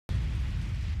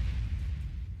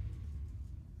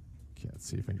Okay, let's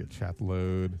see if I can get chat to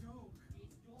load.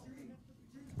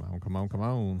 Come on, come on, come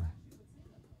on.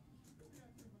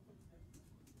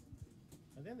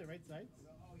 Are they on the right sides?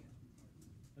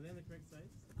 Are they on the correct sides?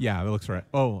 Yeah, that looks right.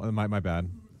 Oh, my bad.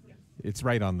 It's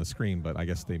right on the screen, but I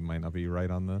guess they might not be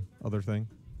right on the other thing.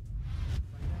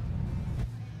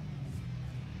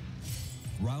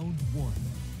 Round 1.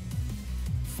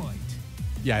 Fight.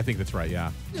 Yeah, I think that's right,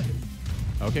 yeah.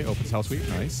 Okay, opens Hell Sweep.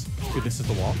 Nice. Good, this is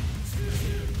the wall.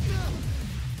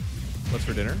 What's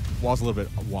for dinner? Wall's a little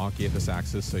bit wonky at this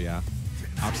axis, so yeah.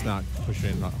 Op's not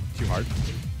pushing too hard.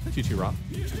 Too raw.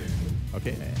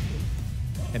 Okay.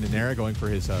 And Enenra going for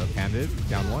his Pandit.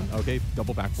 Down 1. Okay,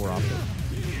 double back 4 option.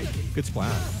 Good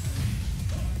splat.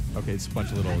 Okay, it's a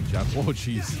bunch of little jab. Whoa,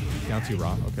 jeez. Down 2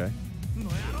 raw. Okay.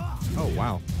 Oh,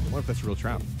 wow. What if that's a real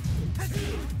trap?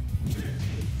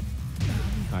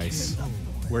 Nice.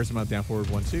 Wears him out down forward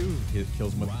 1-2.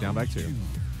 Kills him with the down back 2.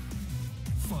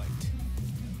 Fight.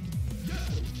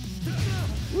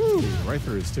 Woo! Right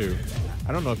through his 2.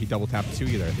 I don't know if he double tapped 2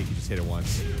 either. I think he just hit it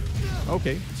once.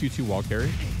 Okay. 2-2 wall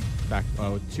carry. Back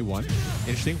 2-1.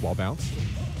 Interesting. Wall bounce.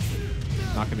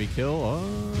 Not gonna be kill.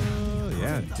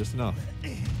 Yeah, just enough.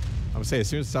 I'm gonna say as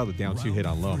soon as I saw the down 2 hit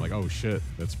on low, I'm like, oh shit,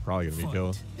 that's probably gonna be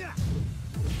kill.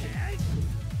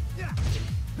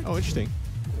 Oh, interesting.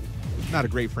 Not a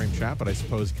great frame trap, but I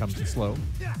suppose it comes in slow.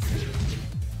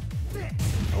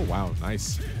 Oh wow,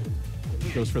 nice.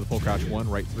 Goes for the full crouch 1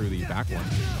 right through the back 1.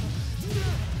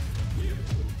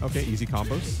 Okay, easy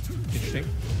combos. Interesting.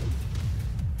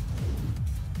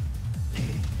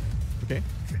 Okay.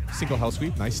 Single hell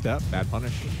sweep, nice step, bad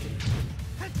punish.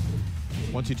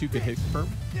 1-2-2, good hit confirm.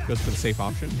 Goes for the safe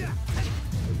option.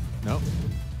 No.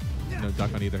 No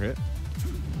duck on either hit.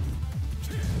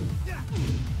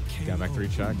 Got back 3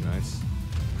 check, nice.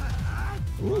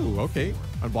 Ooh, okay.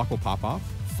 Unblockable pop off.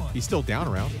 He's still down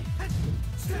around.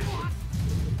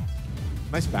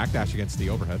 Nice backdash against the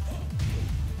overhead.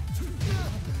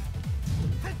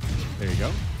 There you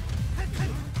go.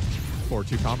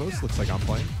 4-2 combos, looks like I'm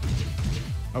playing.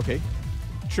 Okay.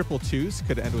 Triple 2s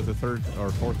could end with a 3rd or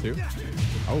 4th 2.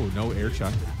 Oh, no air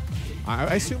check.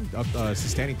 I assumed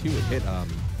sustaining 2 would hit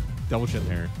double chin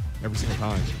there every single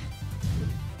time.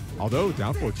 Although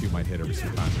down 4-2 might hit every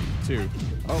single time too.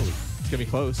 Oh, it's gonna be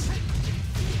close.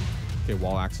 Okay,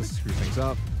 wall access to screw things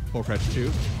up. Full crutch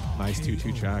 2. Nice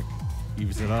 2-2 check.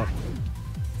 Evens it up.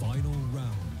 Final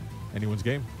round. Anyone's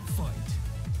game. Fight.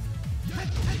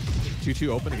 2-2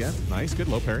 open again. Nice, good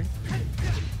low parry.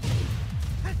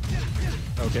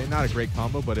 Okay, not a great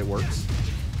combo, but it works.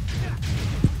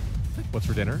 What's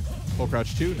for dinner? Full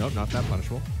crouch 2. Nope, not that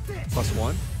punishable.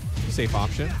 +1. Safe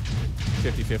option.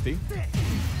 50-50.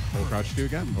 Full crouch 2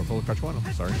 again. Or full crouch 1.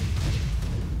 I'm sorry.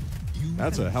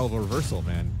 That's a hell of a reversal,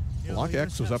 man.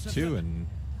 blankaex was up 2, and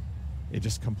it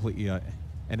just completely...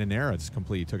 and Enenra just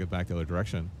completely took it back the other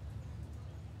direction.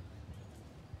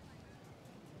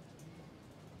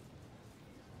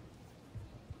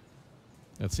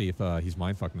 Let's see if he's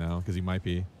mindfucked now, because he might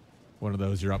be one of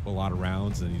those. You're up a lot of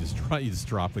rounds and you just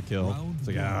drop the kill. It's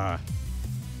like, you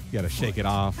gotta shake it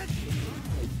off.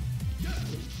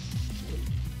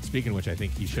 Speaking of which, I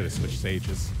think he should have switched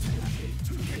stages.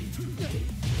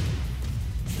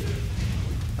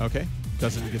 Okay,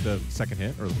 doesn't get the second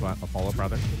hit, or a follow-up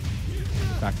rather.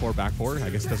 Back 4, back 4.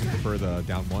 I guess doesn't prefer the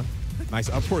down 1. Nice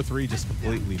up 4-3, just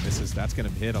completely misses. That's gonna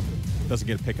hit him. Doesn't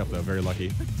get a pickup though, very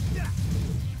lucky.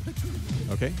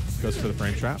 Okay, goes for the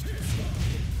frame trap.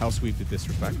 Hell sweep to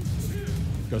disrespect.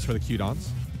 Goes for the Q-dons.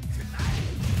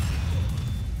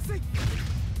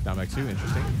 Down back 2,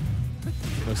 interesting.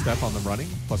 No step on them running,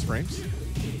 plus frames.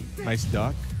 Nice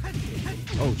duck.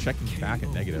 Oh, checking back at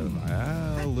negative.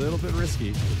 A little bit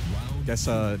risky. Guess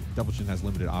Double Chin has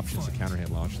limited options to counter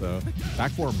hit launch though.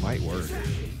 Back 4 might work,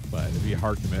 but it'd be a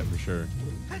hard commit for sure.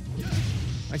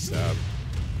 Nice step.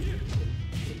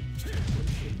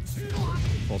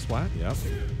 Full splat, yep.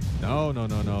 No.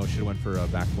 Should have went for a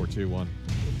back 4-2-1.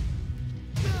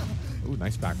 Ooh,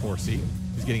 nice back 4. See?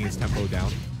 He's getting his tempo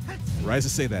down. Rise to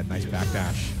say that. Nice back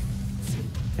dash.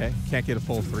 Okay, can't get a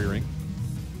full 3 ring.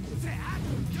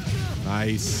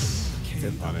 Nice.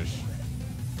 Good punish.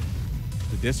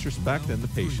 The disrespect and the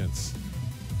patience.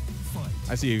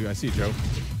 I see you, Joe.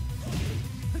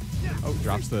 Oh,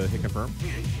 drops the hit confirm.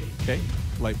 Okay,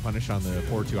 light punish on the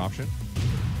 4-2 option.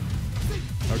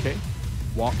 Okay.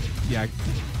 Wall, yeah.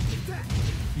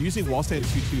 Using wall stand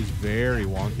 2-2 is very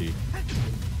wonky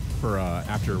for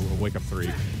after a wake up 3.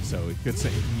 So good say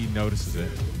he notices it.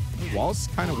 Wall's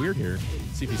kind of weird here.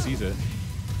 Let's see if he sees it.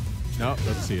 No,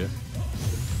 doesn't see it.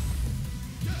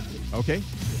 Okay.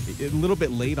 A little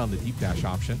bit late on the deep dash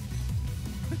option.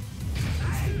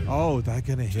 Oh, that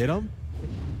gonna hit him?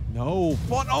 No.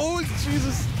 But, oh,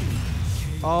 Jesus.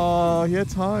 Oh, he had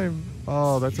time.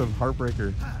 Oh, that's a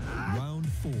heartbreaker. Round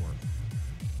 4.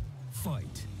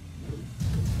 Fight.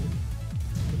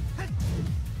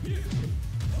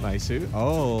 Nice suit.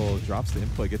 Oh, drops the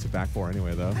input, gets it back 4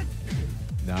 anyway, though.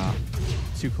 Nah.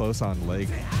 Too close on leg.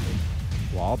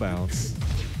 Wall bounce.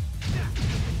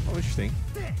 Oh, interesting.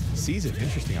 Sees it.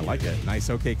 Interesting. I like it. Nice.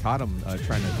 Okay, caught him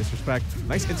trying to disrespect.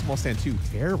 Nice in small stand, too.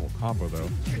 Terrible combo, though.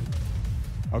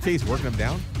 Okay, he's working him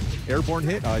down. Airborne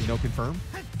hit. No confirm.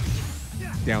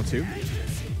 Down 2.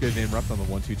 Good interrupt on the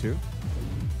 1-2-2.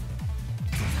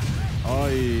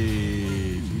 Oy.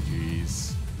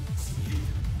 GG's.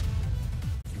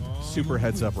 Super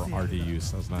heads up or RD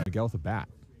use. That was not Miguel with a bat.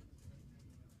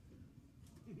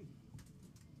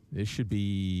 This should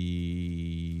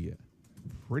be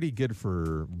pretty good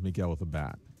for Miguel with a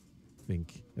bat. I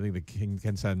think the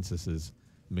consensus is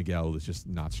Miguel is just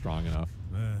not strong enough.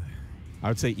 I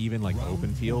would say even like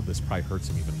open field, this probably hurts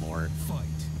him even more. Fight.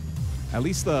 At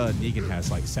least the Negan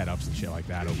has like setups and shit like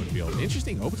that, open field.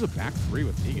 Interesting, opens a back 3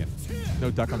 with Negan.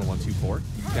 No duck on the 1-2-4.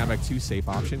 Down back 2, safe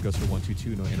option. Goes for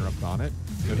 1-2-2, no interrupt on it.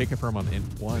 No hit confirm on the int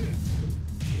 1.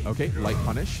 Okay, light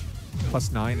punish.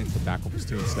 +9 into back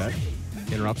 1+2 instead.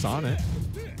 Interrupts on it.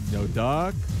 No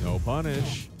duck, no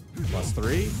punish.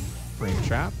 +3, frame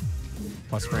trap.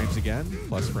 Plus frames again,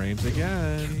 plus frames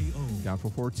again. Down for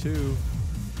 4-2.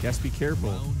 Yes, be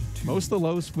careful. Most of the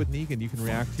lows with Negan you can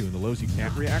react to, and the lows you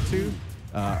can't react to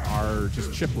are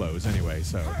just chip lows anyway,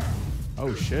 so.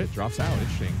 Oh shit, drops out,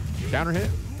 interesting. Counter hit.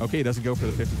 Okay, doesn't go for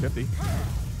the 50-50.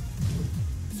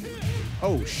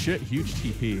 Oh shit, huge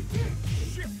TP.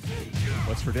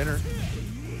 What's for dinner?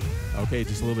 Okay,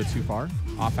 just a little bit too far.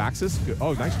 Off axis. Good.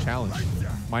 Oh, nice challenge.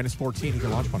 -14, he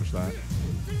can launch punish that.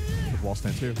 With wall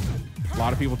stand too. A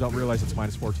lot of people don't realize it's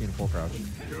 -14 in full crouch.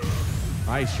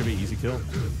 Nice, should be easy kill.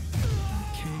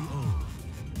 KO.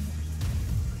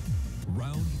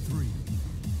 Round 3.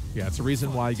 Yeah, it's a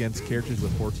reason why against characters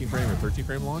with 14 frame or 13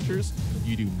 frame launchers,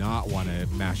 you do not want to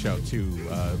mash out 2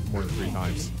 more than 3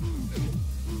 times.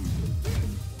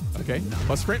 Okay,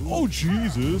 plus frame. Oh,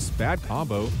 Jesus. Bad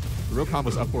combo. The real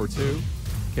combo's up forward too.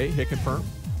 Okay, hit confirm.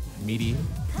 Meaty.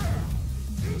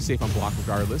 Safe on block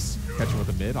regardless. Catch him with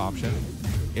a mid option.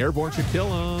 Airborne should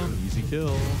kill him. Easy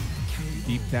kill.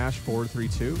 Deep dash forward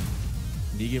 3-2.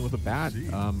 Negan with a bat.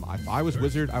 If I was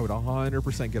Wizard, I would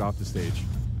 100% get off the stage.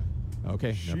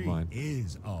 Okay, never mind.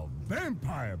 Is a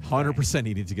vampire. 100%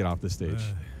 he needs to get off the stage.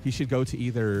 He should go to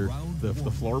either the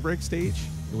floor break stage,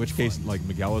 in which case, like,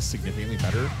 Miguel is significantly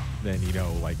better than, you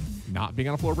know, like, not being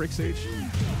on a floor break stage.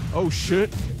 Oh,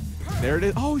 shit. There it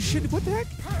is. Oh, shit. What the heck?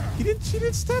 She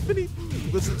didn't step, and he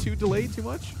was too delayed too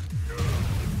much.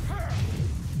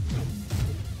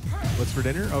 What's for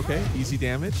dinner? Okay, easy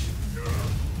damage.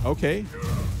 Okay.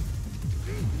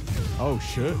 Oh,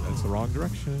 shit. That's the wrong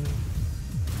direction.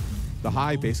 The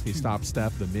high basically stops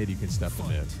step. The mid, you can step the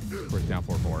mid. For down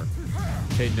 4-4.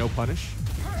 Okay, no punish.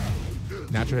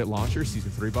 Natural hit launcher,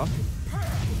 season 3 buff.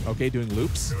 Okay, doing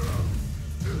loops.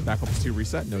 Back up to 2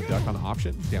 reset. No duck on the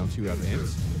option. Down 2 out of the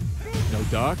ends. No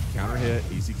duck. Counter hit.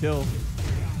 Easy kill.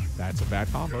 That's a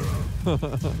bad combo.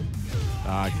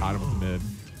 I caught him with the mid.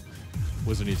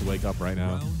 Wizard needs to wake up right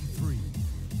now. Round 3.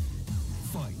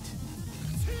 Fight.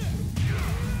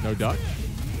 No duck.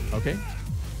 Okay.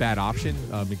 Bad option.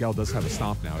 Miguel does have a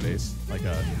stomp nowadays, like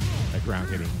a ground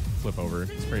hitting flip over.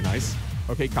 It's pretty nice.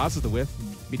 Okay, causes the whiff.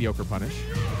 Mediocre punish.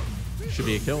 Should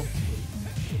be a kill.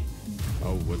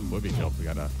 Oh, would be a kill. We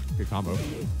got a good combo.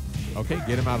 Okay,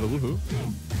 get him out of the woohoo.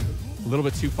 A little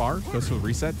bit too far. Goes to a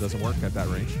reset. Doesn't work at that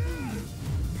range.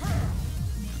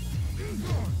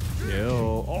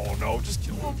 Kill. Oh no, just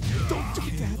kill him. Don't do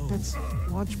that. That's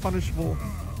launch punishable.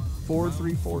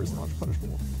 4-3-4 is launch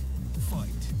punishable. Fight.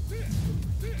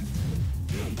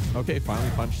 Okay, finally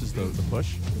punches the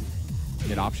push.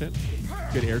 Mid option.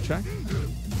 Good air check.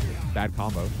 Bad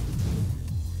combo.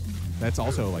 That's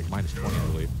also like -20,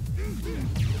 I believe.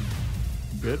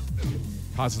 Good.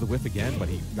 Causes the whiff again, but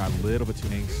he got a little bit too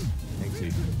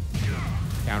angsty.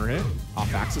 Counter hit.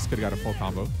 Off axis, could have got a full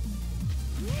combo.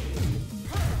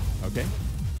 Okay.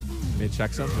 Mid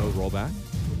checks him, no rollback.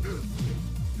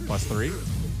 +3.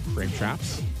 Frame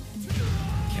traps.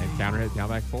 And counter hit down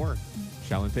back 4.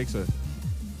 Shaolin takes it.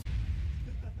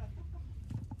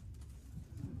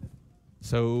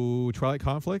 So, Twilight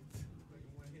Conflict,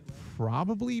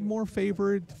 probably more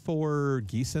favored for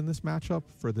Geese in this matchup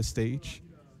for this stage.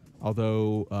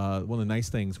 Although, one of the nice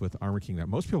things with Armor King that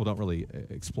most people don't really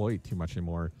exploit too much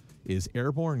anymore is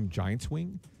Airborne Giant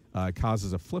Swing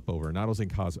causes a flip over. Not only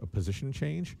cause a position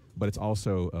change, but it's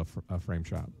also a frame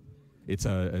trap. It's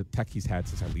a tech he's had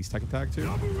since at least Tekken Tag 2.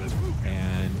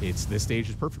 And this stage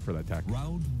is perfect for that tech.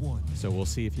 Round 1. So we'll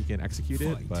see if he can execute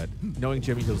it, but knowing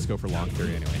Jimmy, he'll just go for long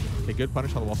carry anyway. Okay, good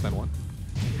punish on the wall stand 1.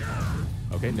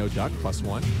 Okay, no duck,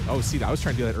 +1. Oh, see, I was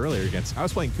trying to do that earlier against... I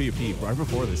was playing TOOYA P right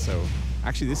before this, so...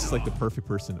 Actually, this is like the perfect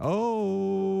person.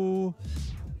 Oh!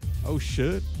 Oh,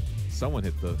 shit. Someone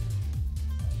hit the...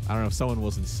 I don't know if someone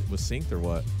was synced or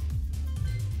what.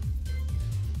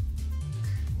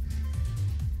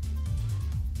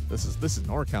 This is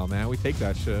NorCal, man. We take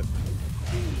that shit.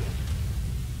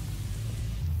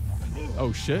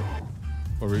 Oh, shit.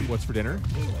 What's for dinner?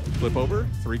 Flip over.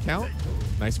 3 count.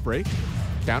 Nice break.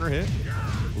 Counter hit.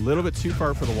 A little bit too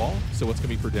far for the wall. So what's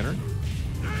going to be for dinner?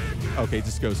 Okay,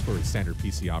 just goes for a standard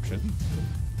PC option.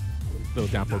 Little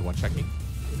down forward 1 checking.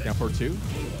 Down forward 2.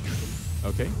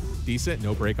 Okay. Decent.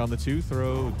 No break on the 2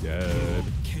 throw. Dead.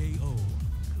 KO.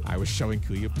 I was showing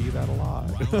TOOYA P that a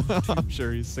lot. I'm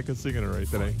sure he's sick of singing it right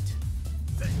today.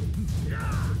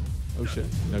 Oh, shit.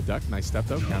 No duck. Nice step,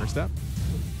 though. Counter step.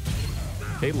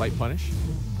 Okay, light punish.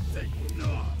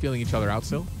 Feeling each other out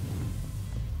still.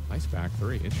 Nice back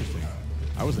 3. Interesting.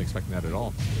 I wasn't expecting that at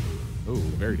all. Ooh,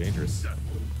 very dangerous.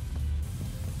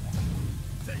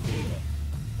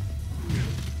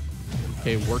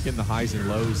 Okay, working the highs and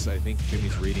lows. I think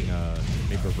Jimmy's reading a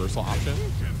maybe reversal option.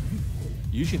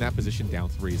 Usually in that position, down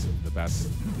 3 is the best.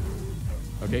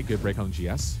 Okay, good break on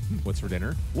GS. What's for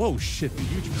dinner? Whoa, shit,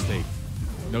 huge mistake.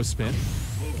 No spin.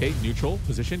 Okay, neutral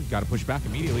position. Got to push back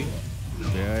immediately.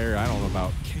 There, I don't know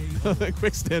about.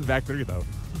 Quick stand back 3, though.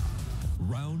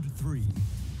 Round 3.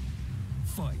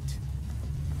 Fight.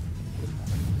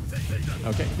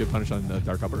 Okay, good punish on the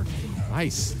dark upper.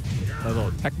 Nice. A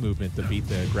little tech movement to beat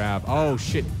the grab. Oh,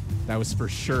 shit. That was for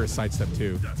sure a sidestep,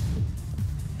 too.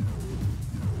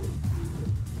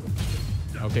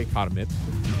 Okay, caught him mid.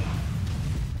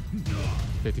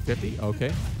 50-50.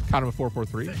 Okay. Caught him a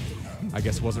 4-4-3. I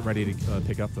guess wasn't ready to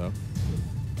pick up, though.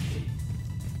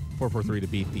 4-4-3 to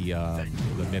beat the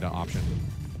mid option.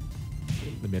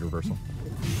 The mid reversal.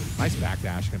 Nice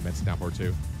backdash. Convinced down forward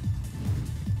 2.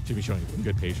 Jimmy showing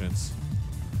good patience.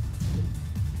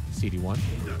 CD1.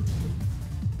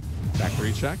 Back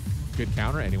 3 check. Good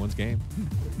counter. Anyone's game.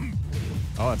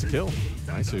 Oh, that's a kill.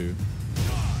 Nice. Great.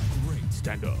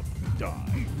 Stand up.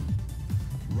 Die.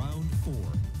 Round 4.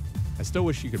 I still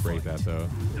wish you could break that, though.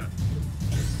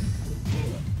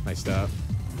 Nice stuff.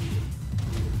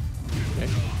 Okay.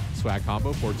 Swag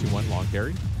combo. 4-2-1 long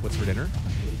carry. What's for dinner?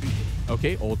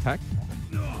 Okay. Old tech.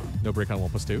 No break on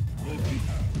 1+2.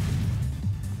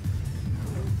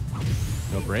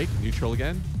 No break. Neutral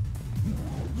again.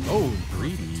 Oh,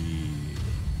 greedy.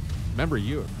 Remember,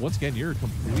 once again, you're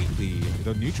completely...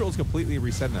 The neutral is completely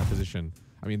reset in that position.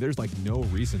 I mean, there's like no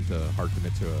reason to hard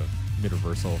commit to a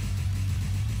mid-reversal.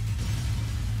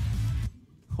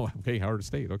 Oh, okay, Howard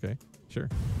State. Okay, sure.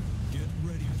 Get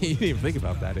ready. He didn't even think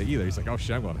about that either. He's like, oh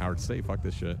shit, I'm going Howard State. Fuck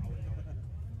this shit.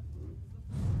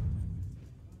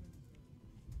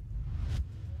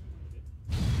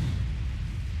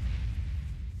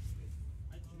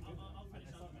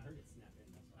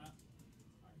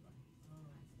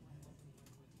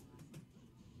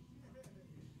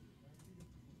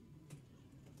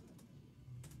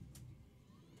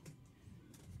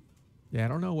 Yeah, I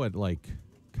don't know what like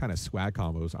kind of swag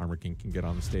combos Armor King can get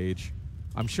on the stage.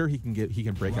 I'm sure he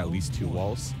can break at least 2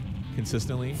 walls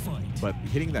consistently, but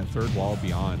hitting that 3rd wall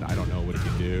beyond, I don't know what he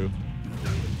can do.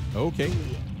 Okay,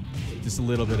 just a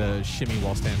little bit of shimmy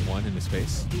wall stand 1 in his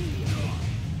face.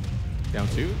 Down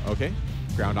 2. Okay,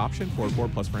 ground option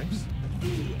 4-4 plus frames.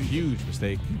 Huge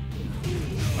mistake.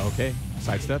 Okay,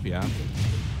 sidestep. Yeah,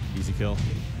 easy kill.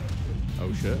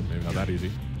 Oh shit, maybe not that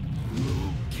easy.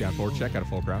 Down forward check out of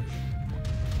full crouch.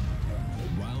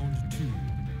 Round 2.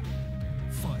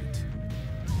 Fight.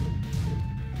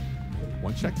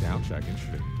 1 check, down check.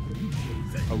 Interesting.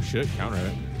 Oh shit, counter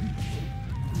it.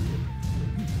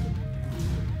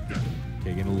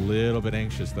 Okay, getting a little bit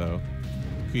anxious though.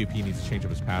 QEP needs to change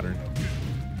up his pattern.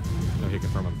 No hit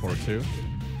confirm on 4-2.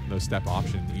 No step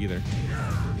option either.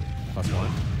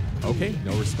 +1. Okay,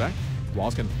 no respect.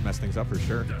 Wall's gonna mess things up for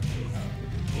sure.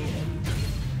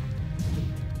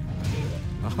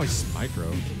 Oh, he's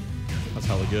micro. That's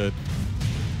hella good.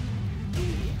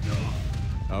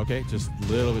 Okay, just a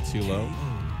little bit too low.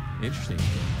 Interesting.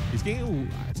 He's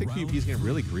getting, I think QP's getting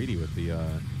really greedy with the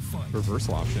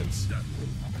reversal options.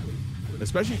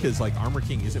 Especially because like Armor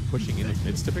King isn't pushing in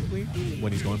mids typically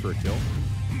when he's going for a kill.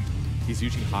 He's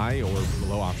using high or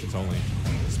low options only.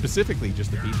 Specifically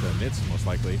just to beat the mids most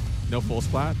likely. No full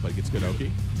splat, but he gets good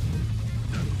Oki.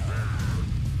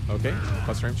 Okay,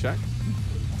 plus frame check.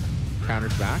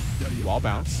 Counters back. Wall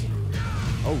bounce.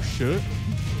 Oh, shit.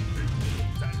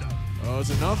 Oh, is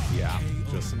it enough? Yeah,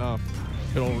 just enough.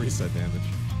 Good old reset damage.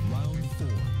 Round 4.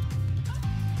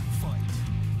 Fight.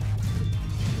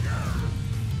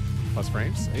 Plus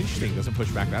frames. Interesting. Doesn't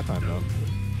push back that time, though.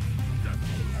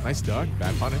 Nice duck.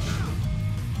 Bad punish.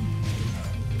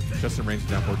 Just in range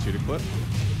down 4-2 to clip.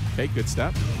 Okay, good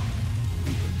step.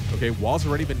 Okay, wall's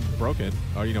already been broken.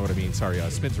 Oh, you know what I mean. Sorry,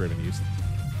 spin's already been used.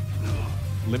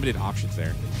 Limited options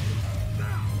there.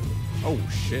 Oh,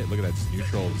 shit. Look at that. It's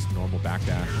neutral. It's normal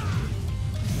backdash.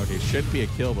 Okay, shouldn't be a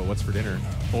kill, but what's for dinner?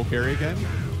 Full carry again?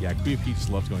 Yeah, TOOYA Peach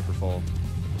loves going for full.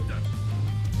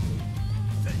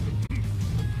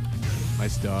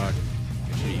 Nice duck.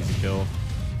 Actually, easy kill.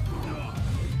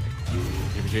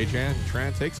 Give me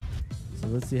Tran takes. So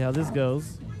let's see how this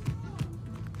goes.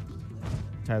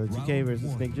 Tyler 2K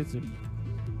versus Snakejitsu.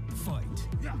 Fight.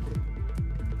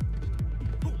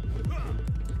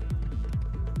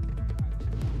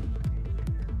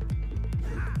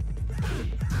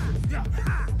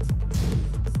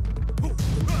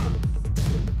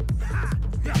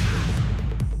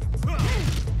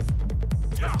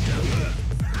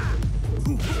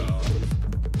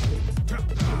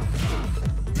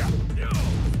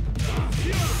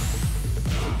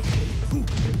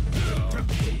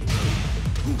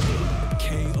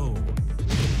 KO.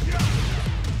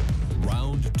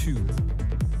 Round 2.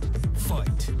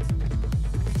 Fight.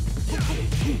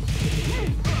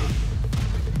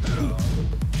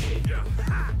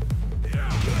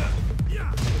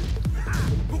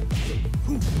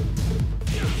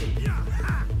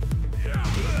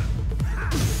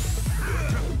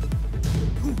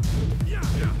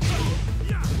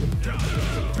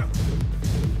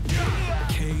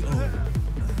 KO.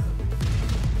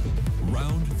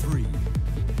 Round 3.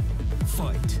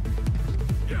 Fight.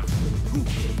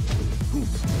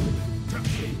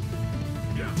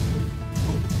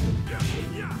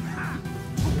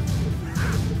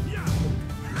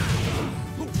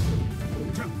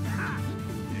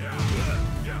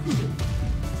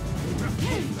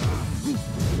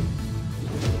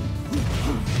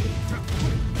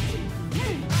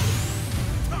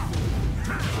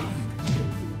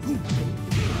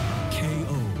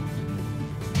 KO.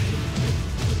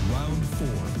 Round 4.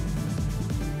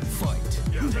 Fight.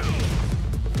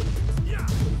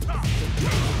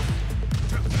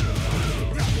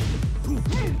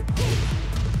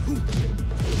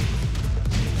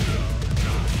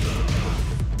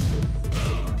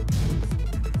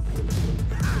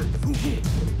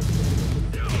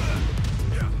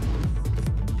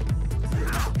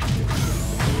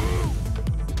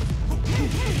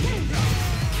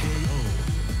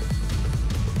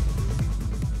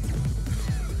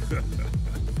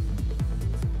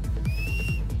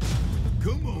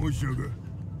 Come on, sugar.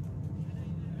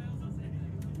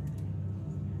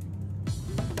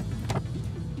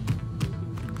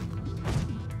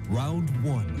 Round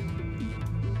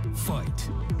 1. Fight.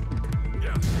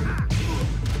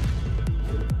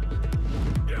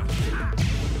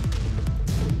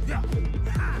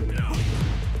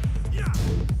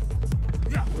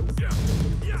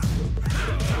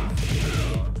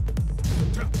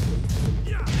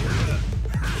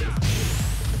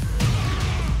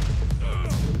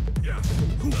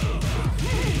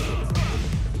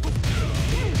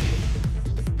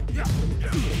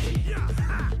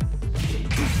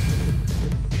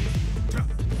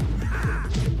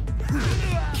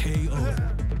 KO.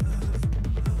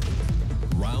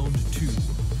 Round 2.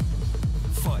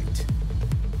 Fight.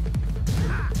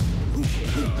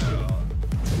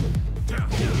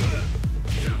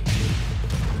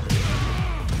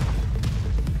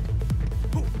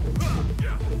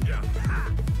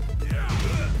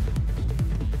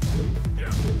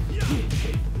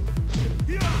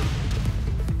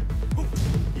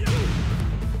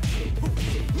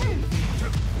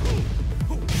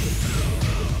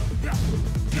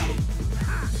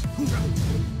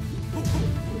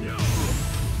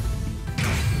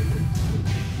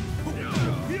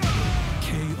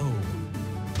 KO.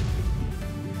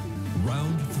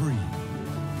 Round 3.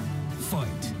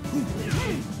 Fight.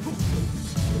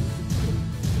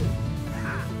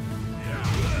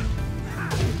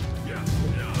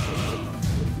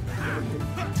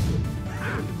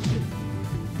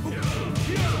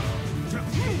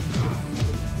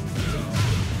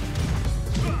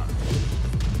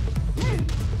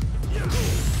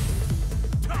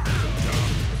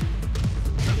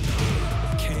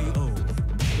 KO.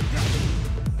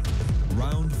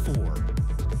 Round 4.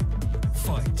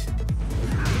 Fight.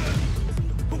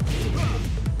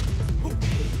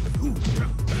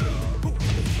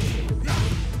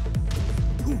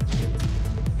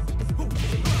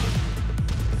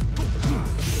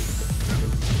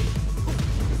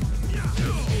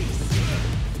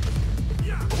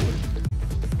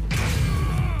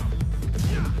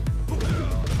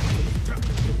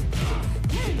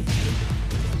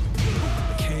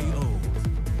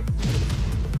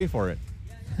 pay for it.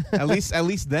 at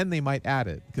least then they might add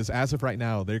it. Because as of right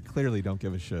now, they clearly don't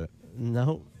give a shit.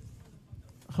 No.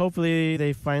 Hopefully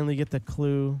they finally get the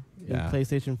clue in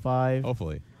PlayStation 5.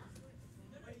 Hopefully.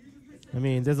 I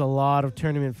mean, there's a lot of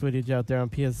tournament footage out there on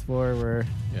PS4 where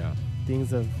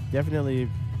things have definitely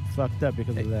fucked up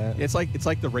because of that. It's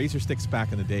like the Razor sticks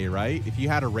back in the day, right? If you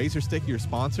had a Razor stick, you were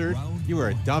sponsored, you were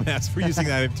a dumbass for using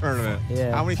that in tournament.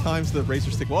 Yeah. How many times the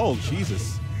Razor stick? Whoa,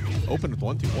 Jesus! Open with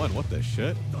 1-2-1. What the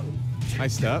shit?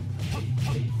 Nice step.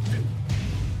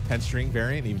 10 string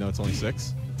variant, even though it's only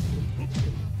 6. I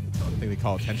think they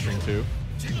call it 10 string too.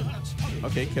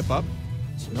 Okay, kip up.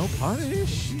 No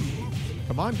punish.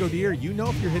 Come on, Ghodere. You know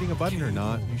if you're hitting a button or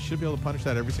not. You should be able to punish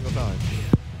that every single time.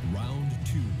 Round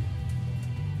 2.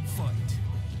 Fight.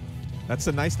 That's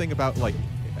the nice thing about like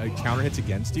counter hits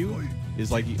against you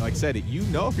is like I said, you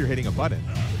know if you're hitting a button.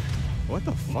 What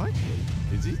the fuck?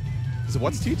 Is he? Does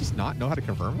WHATZIT just not know how to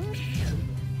confirm that?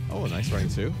 Oh, nice running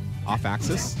two. Off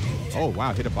axis. Oh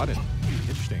wow, hit a button.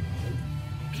 Interesting.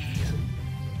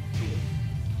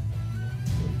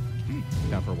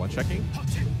 Down for one checking.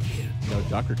 No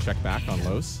duck or check back on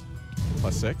lows.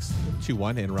 +6.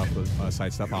 2-1 to interrupt the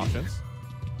sidestep options.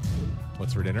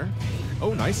 What's for dinner?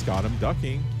 Oh, nice. Got him.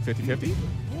 Ducking. 50-50.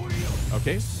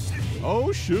 Okay.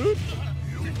 Oh, shoot.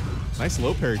 Nice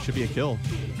low parry. Should be a kill.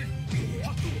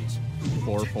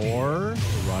 4-4.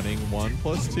 Running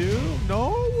 1+2.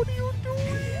 No. What are you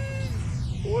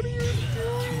doing? What are you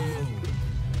doing?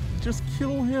 Just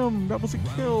kill him. That was a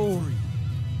kill.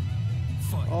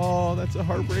 Oh, that's a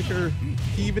heartbreaker.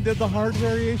 He even did the hard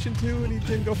variation too, and he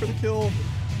didn't go for the kill.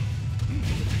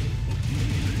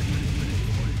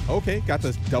 Okay, got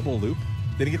the double loop.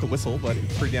 Didn't get the whistle, but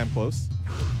pretty damn close.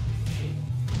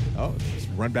 Oh, just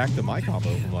run back to my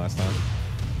combo from last time.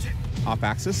 Off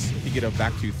axis. You get a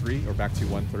back 2-3 or back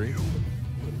 2-1-3.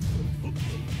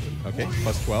 Okay,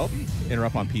 +12.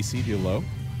 Interrupt on PC, do low.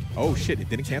 Oh shit, it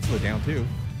didn't cancel it down too.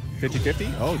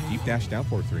 50-50. Oh, deep dash down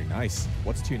 4-3. Nice.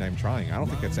 What's 2? I'm trying. I don't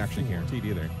think that's actually guaranteed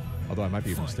either. Although I might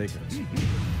be mistaken.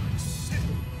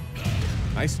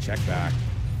 Nice check back.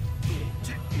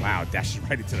 Wow, dashes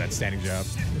right into that standing jab.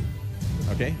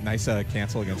 Okay, nice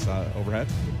cancel against overhead.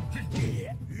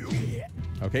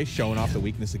 Okay, showing off the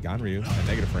weakness of Ganryu at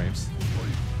negative frames.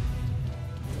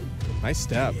 Nice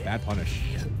step, bad punish.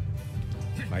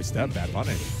 Nice step, bad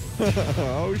punish.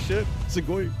 Oh shit,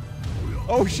 Sugoi.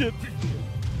 Oh shit.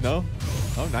 No.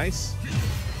 Oh, nice.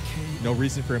 No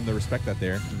reason for him to respect that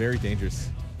there. Very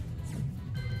dangerous.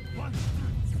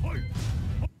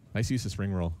 Nice use of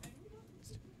spring roll.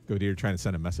 Ghodere trying to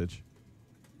send a message.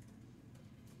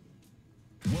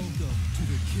 Welcome to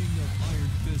the King of Iron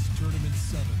Fist Tournament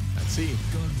 7. Let's see.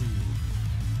 GranBlue.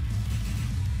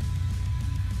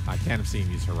 I can't have seen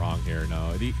him use Harong here.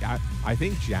 No. I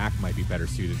think Jack might be better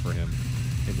suited for him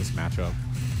in this matchup.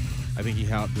 I think he'll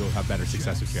have better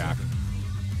success with Jack.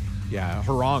 Yeah,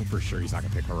 Harong for sure. He's not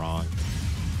going to pick Harong.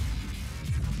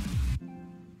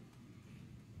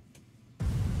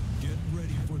 Get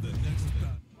ready for the next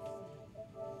battle.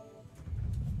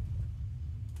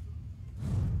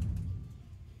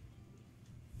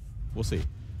 We'll see.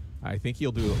 I think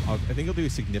he'll do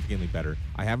significantly better.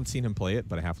 I haven't seen him play it,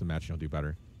 but I have to imagine he'll do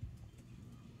better.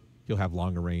 He'll have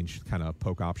longer range kind of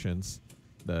poke options.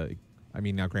 I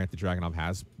mean, now granted, Dragunov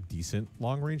has decent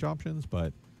long range options,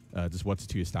 but just what's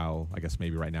TOOYA style, I guess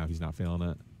maybe right now he's not feeling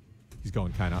it. He's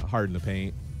going kind of hard in the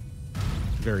paint.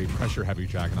 Very pressure heavy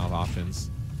Dragunov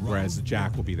options, whereas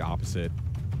Jack will be the opposite.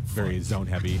 Very zone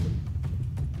heavy.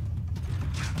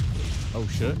 Oh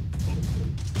shit.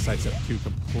 Sidestep 2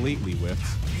 completely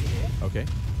whiffed. Okay.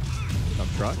 Dump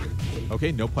truck.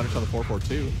 Okay, no punish on the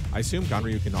 4-4-2. I assume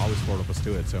Ganryu can always forward up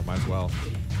to it, so might as well.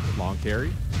 Long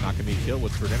carry. Not going to be a kill.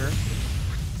 What's for dinner?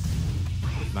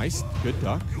 Nice. Good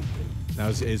duck. Now,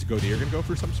 is Ghodere going to go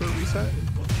for some sort of reset?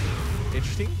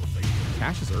 Interesting.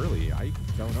 Cash is early. I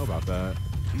don't know about that.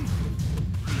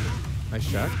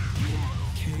 Nice check.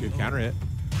 Good counter hit.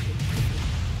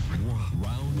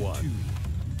 Round 2.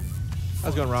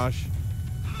 How's it going, Raj?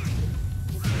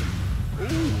 Ooh,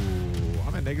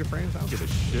 I'm at negative frames. I don't give a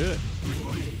shit.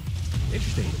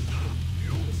 Interesting.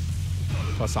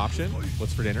 Plus option.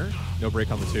 What's for dinner? No break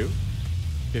on the 2.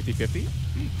 50-50.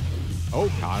 Oh,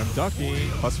 caught him ducking.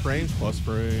 Plus frames, plus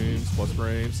frames, plus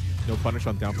frames. No punish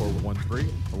on down 4 with 1-3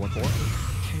 or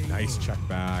 1-4. Nice check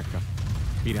back.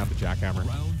 Beating out the jackhammer.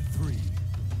 Round 3.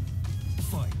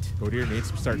 Fight. Ghodere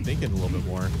needs to start thinking a little bit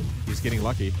more. He's getting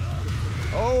lucky.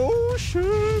 Oh,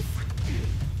 shit.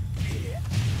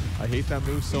 I hate that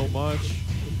move so much.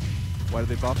 Why did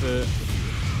they buff it?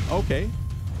 Okay.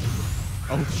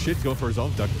 Oh, shit. Going for his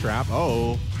own duck trap.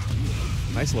 Oh.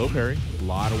 Nice low parry. A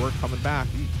lot of work coming back.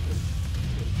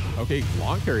 Okay,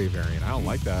 long carry variant. I don't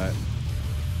like that.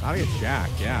 Not against Jack,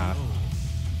 yeah.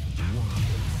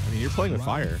 I mean, you're playing with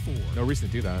fire. No reason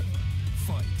to do that.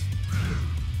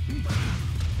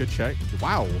 Good check.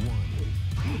 Wow.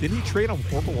 Didn't he trade on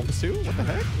 4 for 1+2? What the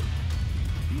heck?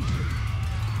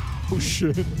 Oh,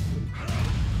 shit.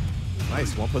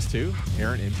 Nice. 1+2.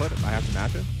 Aaron input. I have to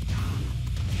match it.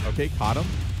 Okay, caught him.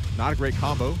 Not a great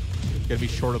combo. Gonna be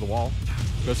short of the wall.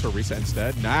 Goes for a reset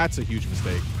instead. That's a huge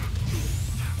mistake.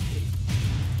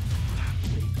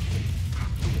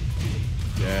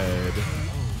 Dead.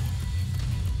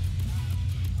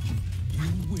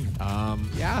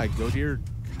 Yeah, Ghodere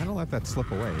kind of let that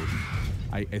slip away.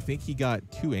 I think he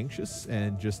got too anxious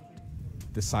and just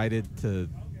decided to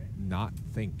not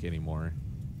think anymore.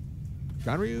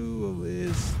 GranBlue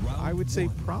is, I would say,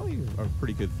 probably a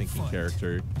pretty good thinking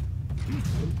character.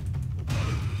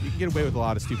 You can get away with a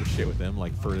lot of stupid shit with him,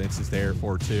 like for instance there,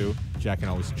 4-2. Jack can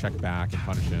always check back and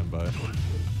punish him, but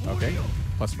okay.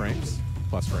 Plus frames,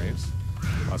 plus frames,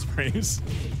 plus frames.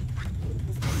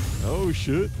 Oh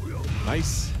shit.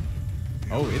 Nice.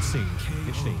 Oh, interesting.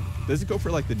 Interesting. Does it go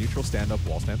for like the neutral stand-up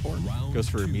wall stand forward? Goes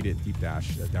for immediate deep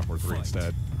dash down forward 3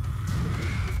 instead.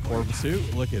 4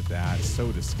 pursuit? Look at that.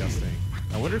 So disgusting.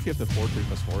 I wonder if you have the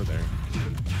 4-3+4 there.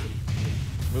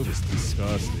 Move is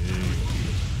disgusting.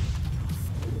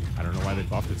 I don't know why they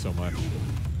buffed it so much.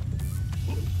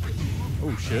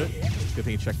 Oh shit. Good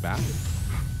thing you checked back.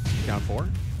 Count 4.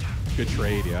 Good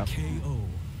trade, yeah. KO.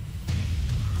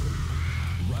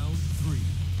 Round 3.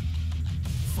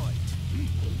 Fight.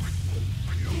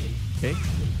 Okay.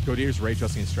 Ghodere's rate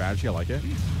adjusting strategy. I like it.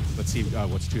 Let's see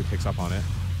what's 2 picks up on it.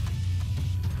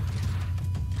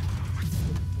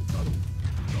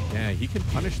 Yeah, he can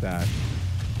punish that.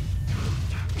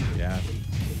 Yeah.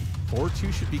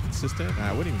 4-2 should be consistent.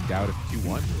 I wouldn't even doubt if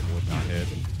 2-1 would not hit.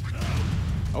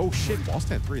 Oh shit, wall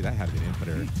stand 3. That had to be an input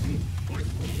error.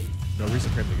 No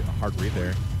reason for him to get a hard read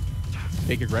there.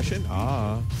 Take aggression.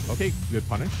 Ah. Okay, good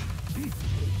punish.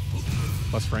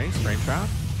 Plus frames, frame trap.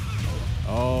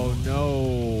 Oh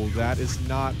no, that is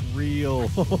not real.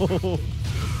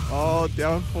 Oh,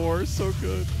 down 4, so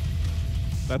good.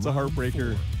 That's a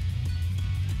heartbreaker.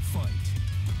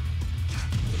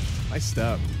 Nice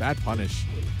step. Bad punish.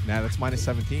 Nah, that's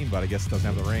 -17, but I guess it doesn't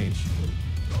have the range.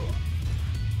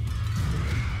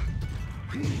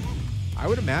 I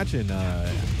would imagine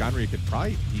Ghodere could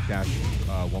probably deep dash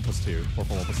 1+2, 4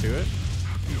 for 1+2 it.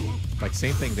 Like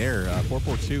same thing there.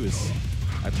 4-4-2 is,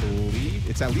 I believe,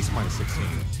 it's at least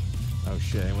 -16. Oh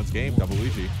shit! Anyone's game. Double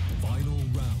Luigi. Final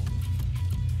round.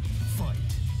 Fight.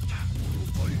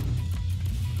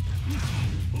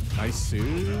 Nice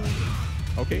suit.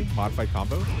 Okay, modified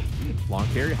combo. Long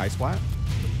carry, high splat.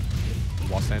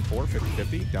 Wall stand 4,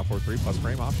 50-50. Down 4-3, plus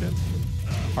frame option.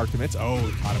 Hard commits. Oh,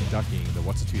 caught him ducking. The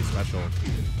what's a TOOYA special.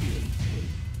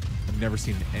 I've never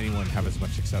seen anyone have as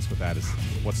much success with that as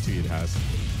what's TOOYA has.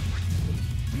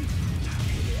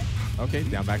 Okay,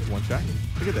 down back to 1 check.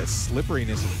 Look at that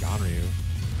slipperiness of Ghodere.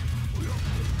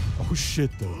 Oh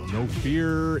shit though. No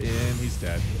fear, and he's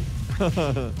dead.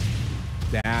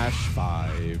 Dash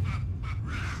 5.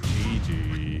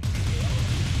 GG.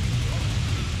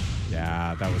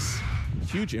 Yeah, that was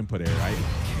huge input error.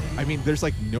 I mean, there's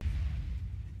like no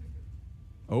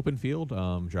open field.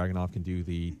 Dragunov can do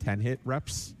the 10-hit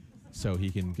reps, so he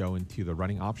can go into the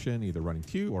running option, either running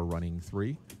 2 or running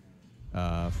 3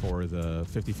 for the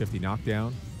 50-50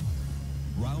 knockdown.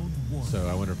 Round 1. So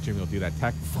I wonder if Jimmy will do that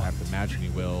tech. I have to imagine he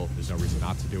will. There's no reason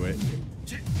not to do it.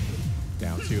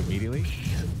 Down 2 immediately.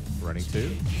 Running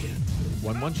 2.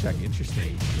 1-1 check.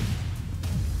 Interesting.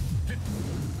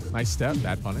 Nice step.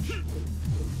 Bad punish.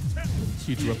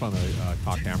 Huge whip on the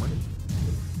cock hammer.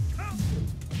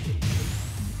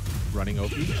 Running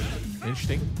OP.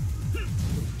 Interesting.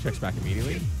 Checks back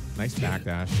immediately. Nice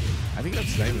backdash. I think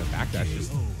that's not even a backdash,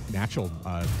 just natural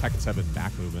Tekken 7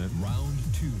 back movement. Round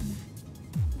 2.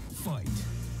 Fight.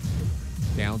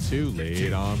 Down 2.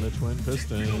 Laid on the twin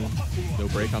piston. No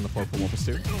break on the 4 for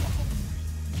 1+2.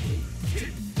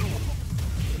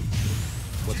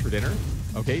 What's for dinner?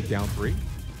 Okay, down 3.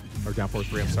 Or down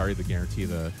 4-3, I'm sorry, to guarantee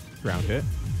the ground hit.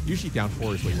 Usually down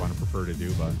 4 is what you want to prefer to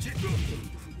do, but...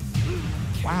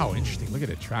 Wow, interesting. Look at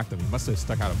it, tracked him. He must have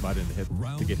stuck out a button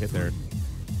to get hit there.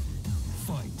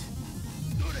 Fight.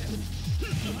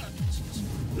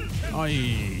 Oh,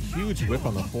 huge whip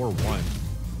on the 4-1.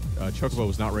 Chocobo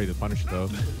was not ready to punish it, though.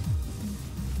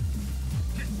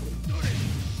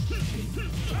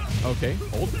 Okay,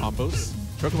 old combos.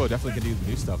 Chocobo definitely can do the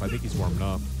new stuff. I think he's warming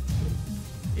up.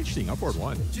 Interesting, upward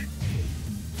 1.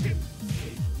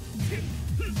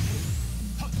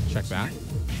 Check back.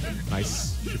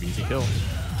 Nice. Should be easy kill.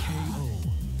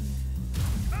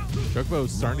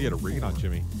 Chocobo's starting to get a read on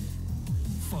Jimmy.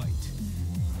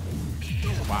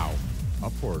 Wow.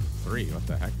 Up forward 3. What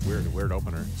the heck? Weird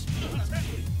opener.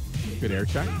 Good air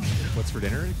check. What's for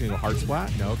dinner? You can go hard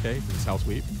splat? No, okay. This hell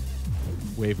sweep.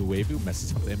 Wavoo.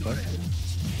 Messes up the input.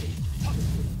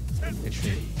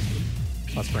 Interesting.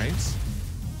 Plus frames.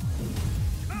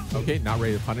 Okay, not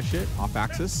ready to punish it. Off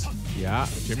axis. Yeah,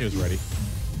 Jimmy was ready.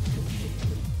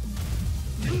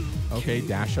 Okay,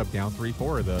 dash up down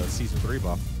 3-4, the season 3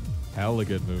 buff. Hella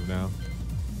good move now.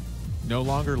 No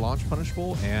longer launch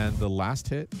punishable, and the last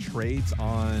hit trades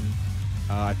on,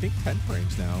 I think, 10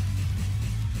 frames now.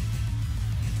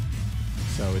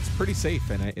 So it's pretty safe,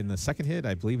 and in the second hit,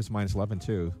 I believe it's -11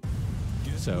 too.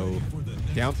 So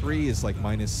down 3 is like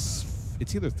minus,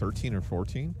 it's either 13 or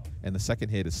 14, and the second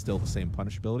hit is still the same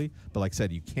punishability, but like I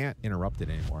said, you can't interrupt it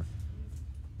anymore.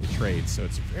 It trades, so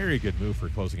it's a very good move for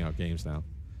closing out games now.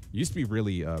 It used to be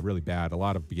really, really bad. A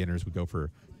lot of beginners would go for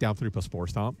down 3 plus 4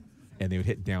 stomp, and they would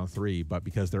hit down 3, but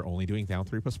because they're only doing down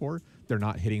 3 plus 4, they're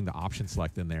not hitting the option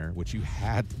select in there, which you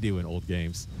had to do in old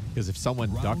games, because if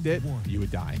someone ducked it, you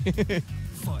would die.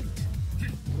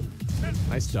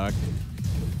 Nice duck.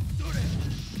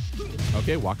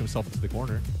 Okay, walk himself into the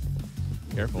corner.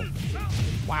 Careful.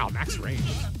 Wow, max range.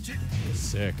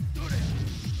 Sick.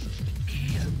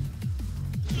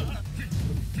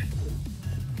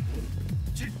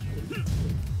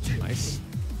 Nice.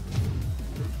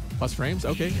 Plus frames?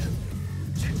 Okay.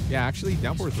 Yeah, actually,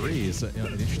 down forward 3 is an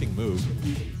interesting move.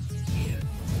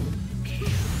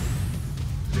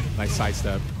 Nice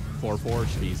sidestep. 4-4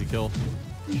 should be easy kill.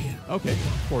 Okay.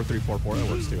 4-3, 4-4. That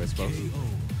works too, I suppose.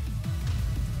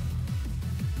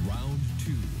 Round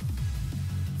 2.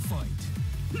 Fight.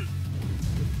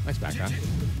 Nice backhand.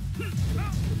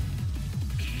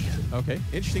 Okay.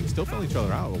 Interesting. Still filling each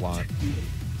other out a lot.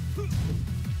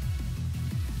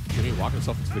 Jimmy walk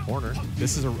himself into the corner.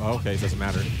 This is a... Oh, okay, it doesn't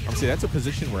matter. I'm saying that's a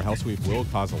position where Hell Sweep will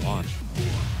cause a launch.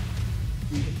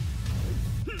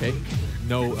 Okay.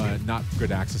 No, not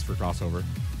good access for crossover.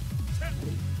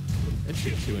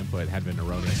 Interesting 2 input had been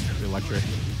erroneous. Electric.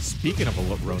 Speaking of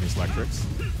erroneous electrics,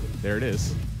 there it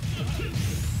is.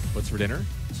 What's for dinner?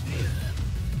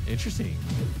 Interesting.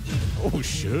 Oh,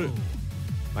 shit.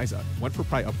 Nice. Went for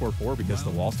probably up 4-4 because the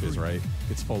wall is right.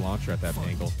 It's full launcher at that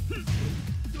angle.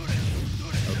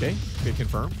 Okay, good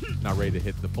confirm. Not ready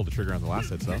to pull the trigger on the last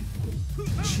hit, so.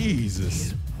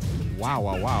 Jesus.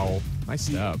 Wow. Nice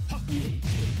step.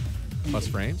 Plus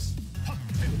frames.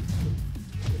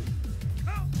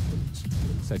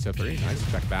 Side step 3.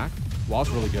 Nice. Check back. Wall's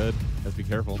really good. Let's be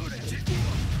careful.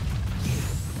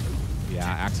 Yeah,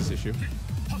 axis issue.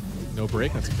 No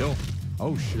break. That's a kill.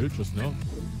 Oh, shit. Just no.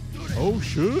 Oh,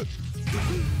 shit.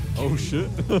 Oh, shit.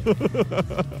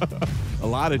 A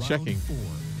lot of checking.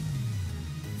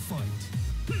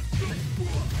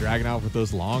 Dragging out with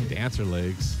those long dancer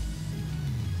legs.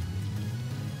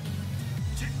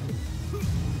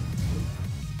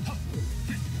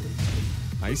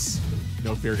 Nice.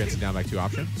 No fear against the down by 2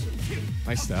 option.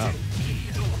 Nice stuff.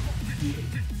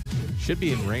 Should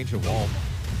be in range of wall.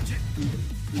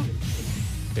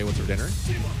 Okay, what's for dinner?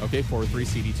 Okay, 4-3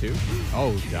 CD2.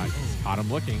 Oh, God. Caught him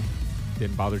looking.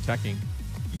 Didn't bother teching.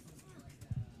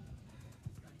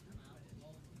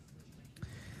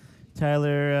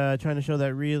 Tyler trying to show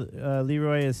that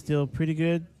Leroy is still pretty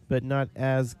good, but not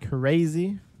as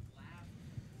crazy.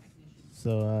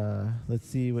 So let's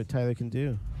see what Tyler can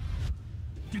do.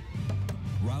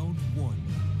 Round 1.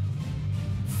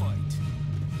 Fight.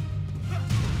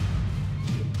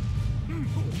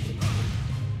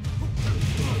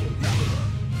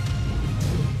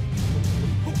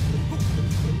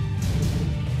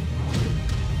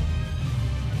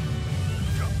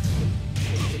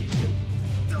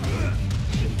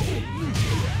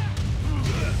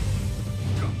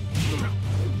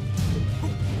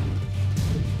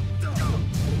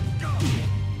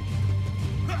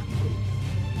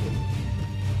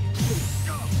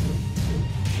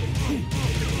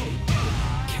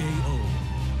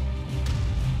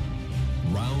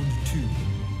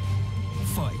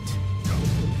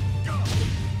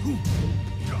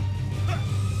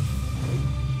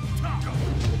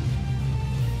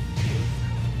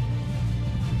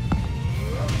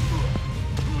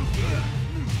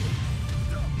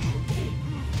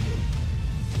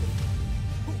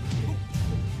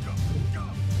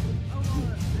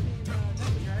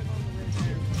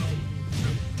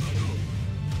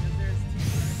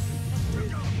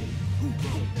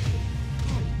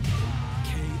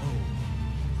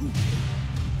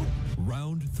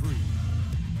 Round 3.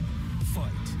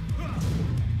 Fight.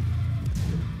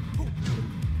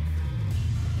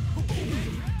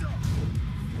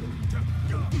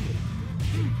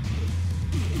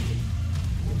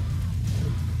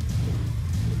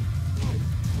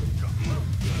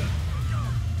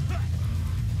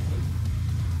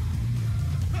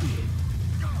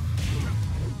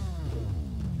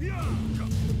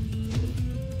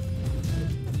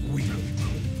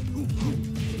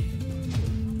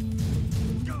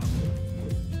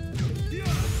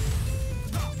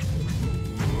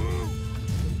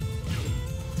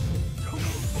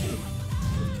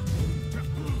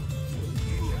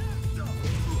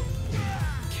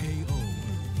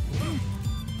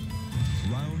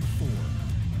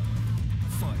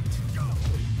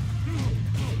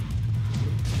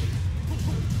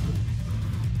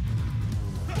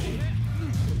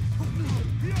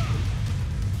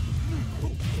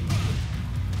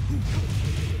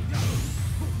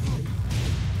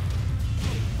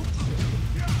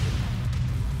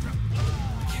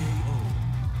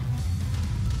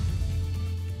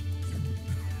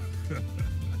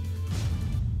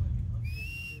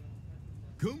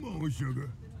 Come on, sugar.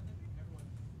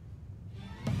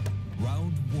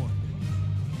 Round 1.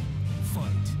 Fight.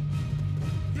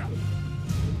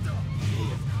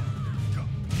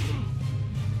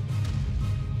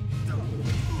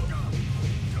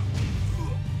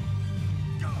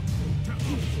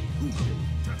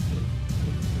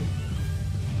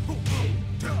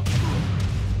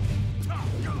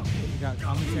 You got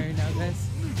commentary now, guys?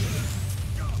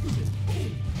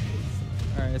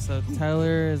 Alright, so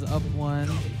Tyler is up 1.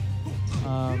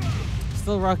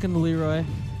 Still rocking the Leroy.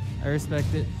 I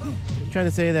respect it. Trying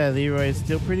to say that Leroy is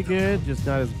still pretty good, just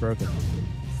not as broken.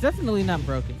 It's definitely not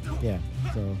broken. Yeah,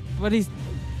 so. But he's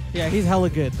hella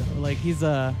good though. Like he's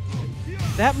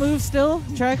that move still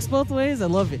tracks both ways. I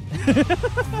love it.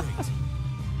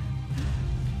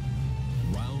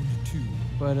 Round 2.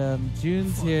 But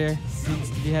Jhunze here seems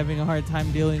to be having a hard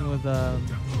time dealing with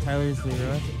Tyler's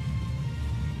Leroy.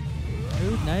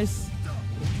 Ooh, nice.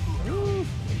 Ooh.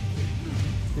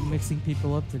 Been mixing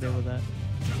people up today with that.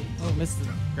 Oh, missed the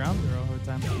ground throw over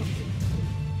time.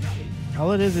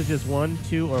 All it is just 1,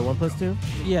 2, or 1 plus 2?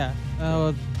 Yeah.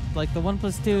 Like the 1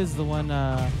 plus 2 is the one.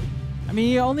 I mean,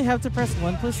 you only have to press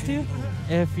 1 plus 2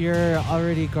 if you're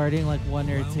already guarding like 1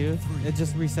 or 2. It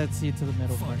just resets you to the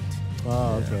middle part.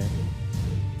 Oh, okay.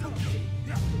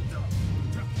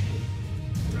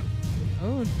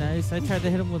 Oh, nice. I tried to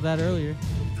hit him with that earlier.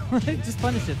 Just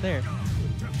punish it there.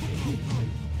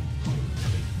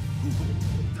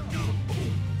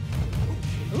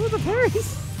 Ooh, the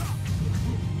parries!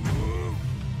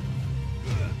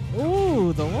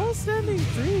 Ooh, the wall standing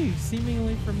 3,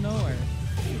 seemingly from nowhere.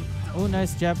 Oh,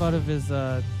 nice jab out of his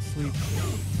sweep.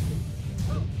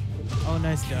 Oh,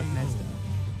 nice job, nice job.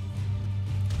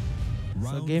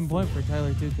 So game point for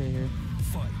Tyler 2K here.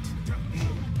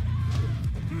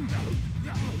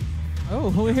 Oh,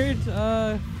 weird.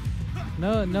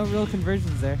 No real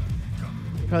conversions there.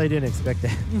 Probably didn't expect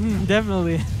that.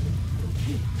 Definitely.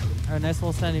 All right, nice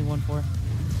wall standing 1-4.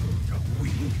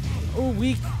 Oh,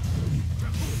 weak.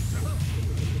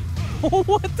 Oh,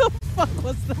 what the fuck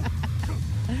was that?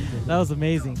 That was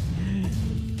amazing.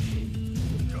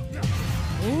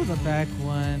 Oh, the back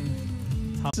one.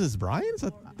 This is Brian's?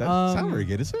 That sounds very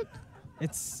good, is it?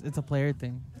 It's a player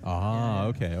thing. Ah,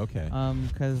 okay.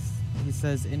 Because he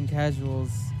says in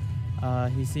casuals,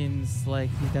 he seems like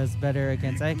he does better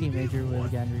against Acumajor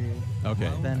with GranBlue.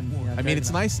 Okay. Than, I mean,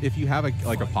 it's nice if you have a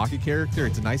pocket character.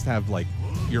 It's nice to have like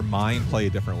your mind play a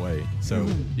different way, so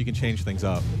you can change things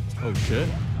up. Oh shit!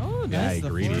 Oh, nice. Yeah,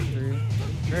 greedy.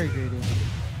 Very greedy.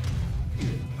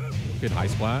 Good high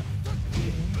splat.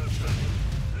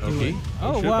 Okay.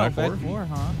 Oh shit, wow, back 4,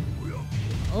 huh?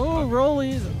 Oh,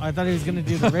 rollies! I thought he was gonna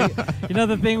do the you know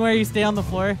the thing where you stay on the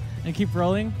floor and keep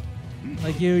rolling,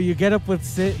 like you get up with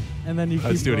sit and then you.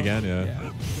 Let's do it rolling. again.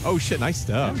 Yeah. Oh shit! Nice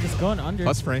stuff. Yeah, just going under.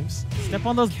 Plus frames. Step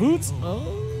on those boots.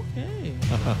 Okay.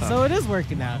 So it is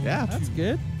working out. Yeah. That's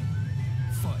good.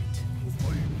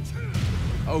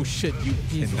 Oh shit! You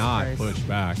Jesus cannot Christ. push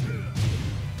back.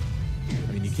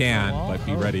 I mean, you can, but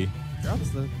be ready. Drops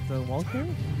the wall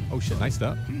carry. Oh shit! Nice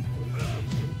stuff.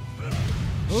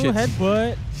 Oh, Shit.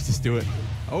 headbutt. Just do it.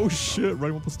 Oh shit!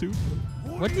 Right 1 plus 2.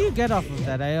 What do you get off of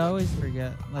that? I always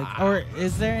forget. Like, or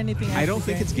is there anything? I don't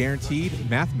think it's guaranteed.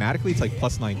 Mathematically, it's like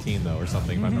plus 19 though, or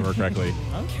something, if I remember correctly.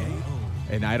 Okay.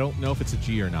 And I don't know if it's a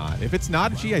G or not. If it's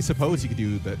not a G, I suppose you could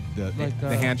do the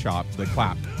hand chop, the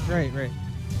clap. Right.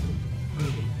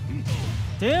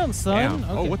 Damn, son. Damn.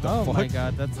 Okay. Oh, what the Oh fuck? my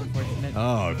god, that's unfortunate.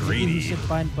 Oh, greedy. You should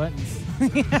bind buttons.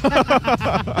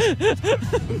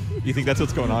 You think that's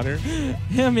what's going on here?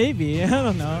 Yeah, maybe. I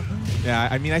don't know. Yeah,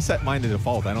 I mean, I set mine to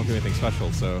default. I don't do anything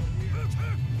special, so.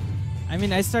 I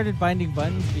mean, I started binding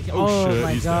buttons because. Oh, shit,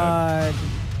 my he's god.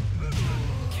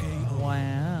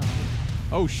 Wow.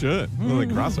 Oh shit! Look like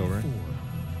crossover.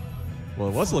 Well,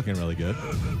 it was looking really good.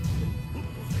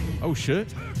 Oh,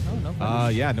 shit. Oh, no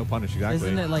punish. Yeah, no punish, exactly.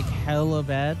 Isn't it like hella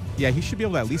bad? Yeah, he should be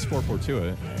able to at least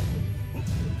 4-4-2 it.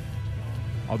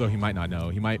 Although he might not know.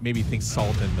 He might maybe think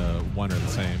Salt and the 1 are the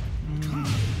same.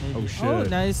 Oh, shit. Oh,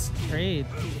 nice trade.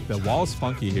 The wall's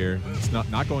funky here. It's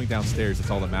not going downstairs. That's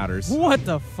all that matters. What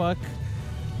the fuck?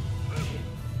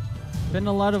 Been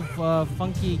a lot of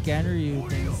funky Ganryu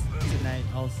things tonight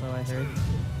also, I heard.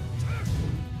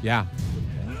 Yeah.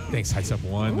 Thanks, Heights Up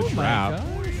 1, the Oh my trap.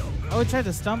 gosh. Oh, it tried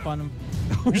to stomp on him.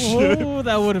 Oh, shit. Oh,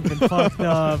 that would have been fucked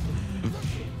up.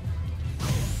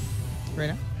 Right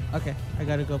now? Okay, I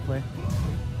gotta go play.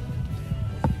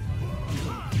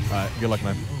 Good luck,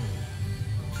 man.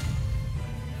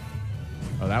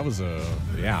 Oh, that was a...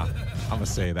 Yeah, I'm going to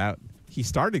say that. He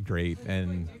started great,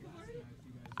 and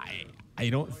I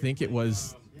don't think it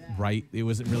was right. It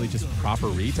wasn't really just proper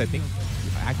reads. I think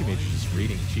Acumajor's just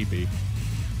reading cheapy.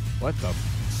 What the...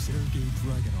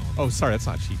 Oh, sorry, that's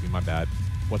not cheapy. My bad.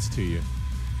 What's TOOYA?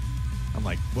 I'm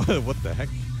like, what the heck?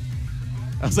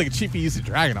 I was like, cheapy used a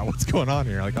Dragon. What's going on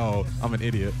here? Like, oh, I'm an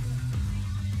idiot.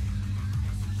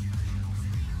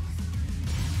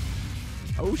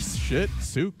 Oh, shit.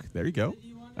 Sook. There you go.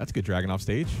 That's a good Dragon off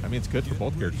stage. I mean, it's good for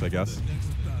both characters, I guess.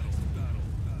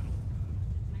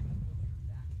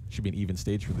 Should be an even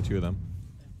stage for the two of them.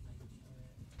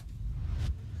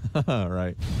 All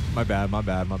right. My bad, my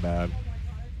bad, my bad.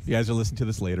 You guys are listening to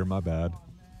this later. My bad.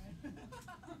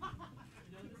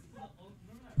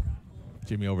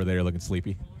 Jimmy over there looking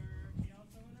sleepy.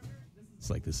 It's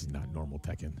like, this is not normal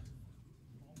Tekken.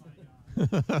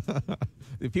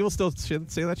 Do people still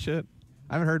say that shit?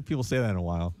 I haven't heard people say that in a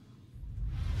while.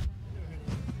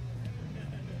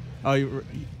 Oh, you know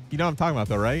what I'm talking about,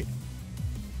 though, right?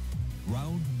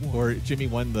 Round 1. Or Jimmy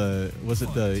won the, was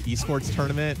it the esports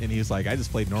tournament? And he was like, I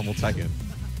just played normal Tekken.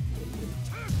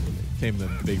 Came the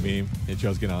big meme. And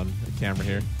Joe's getting on camera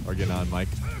here, or getting on mic.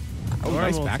 Oh,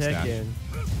 nice backstab. Tekken.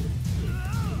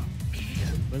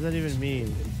 What does that even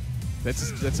mean?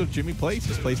 That's what Jimmy plays. He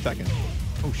just plays Tekken.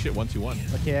 Oh shit,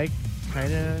 1-2-1. Okay, I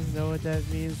kind of know what that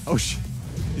means. Oh shit.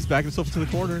 He's backing himself into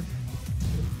the corner.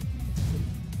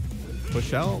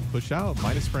 Push out,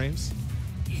 minus frames.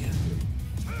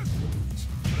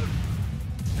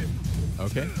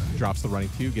 Okay, drops the running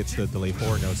 2, gets the delay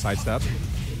 4, no sidestep.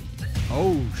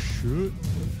 Oh shit.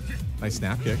 Nice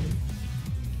snap kick.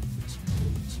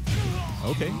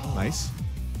 Okay, nice.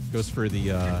 Goes for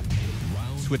the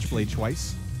switchblade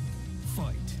twice.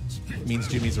 Means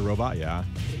Jimmy's a robot, yeah.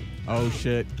 Oh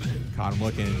shit. Caught him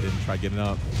looking, didn't try getting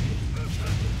up.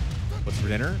 What's for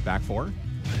dinner? Back 4.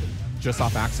 Just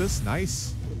off axis,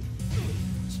 nice.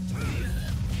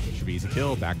 Should be easy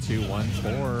kill. Back 2, 1,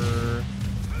 4.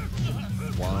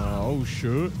 Wow, oh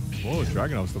shit. Whoa,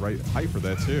 Dragunov's the right height for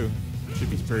that too. Should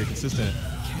be very consistent.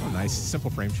 Oh, nice. Simple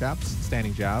frame chaps.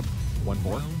 Standing jab.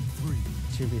 1-4.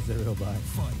 Jimmy's the robot.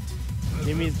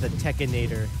 Jimmy's the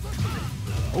Tekkenator.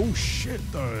 Oh shit,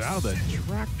 though. Out of the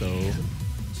track though.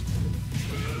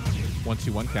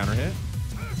 1-2-1 counter hit.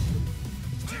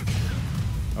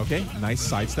 Okay, nice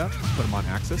sidestep. Put him on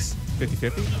axis.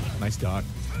 50-50. Nice dodge.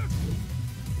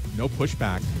 No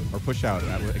pushback or push out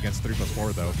against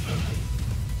 3+4 though.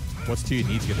 What's TOOYA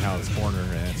needs to get out of this corner,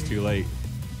 and it's too late.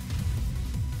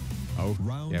 Oh,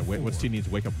 yeah. What's TOOYA needs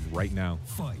to wake up right now.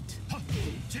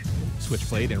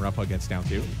 Switchblade and up against down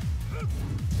 2.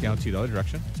 Down 2 the other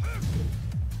direction.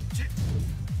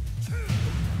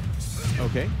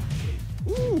 Okay.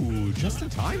 Ooh, just in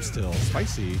time still.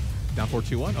 Spicy. Down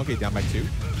 4-2-1. Okay, down by 2.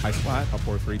 High splat. Up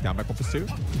 4-3. Down by 1+2.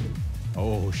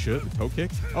 Oh, shit. The toe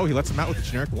kick. Oh, he lets him out with the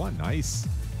generic 1. Nice.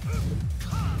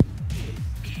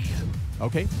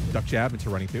 Okay. Duck jab into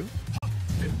running 2.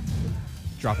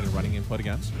 Dropping the running input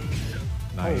again.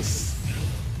 Nice. Oh.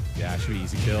 Yeah, should be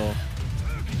easy kill.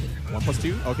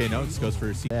 1+2. Okay, no. This goes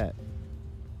for C. That.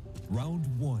 Round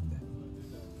 1.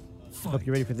 Hope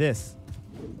you're ready for this.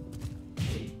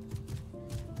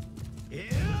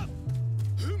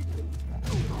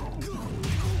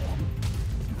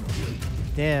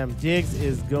 Damn, Diggs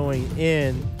is going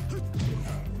in.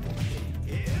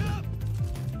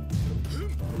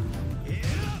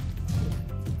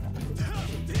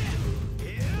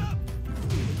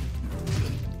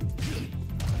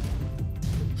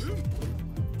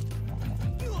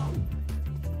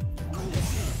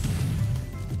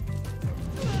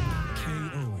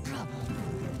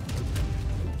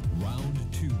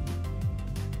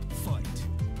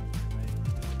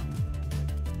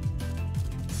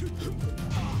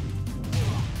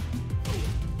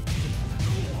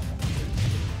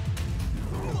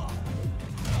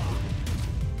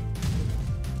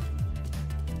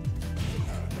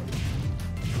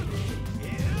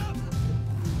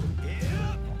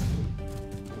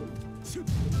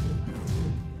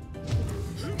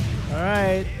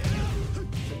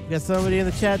 got somebody in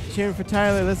the chat cheering for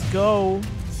Tyler. Let's go.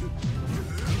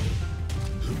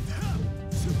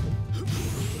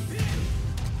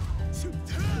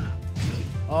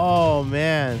 Oh,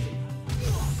 man.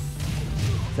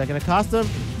 Is that going to cost him?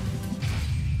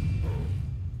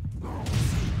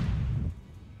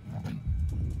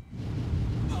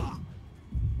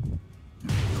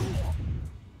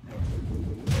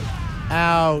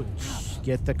 Ouch.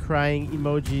 Get the crying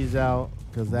emojis out,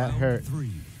 because that hurt.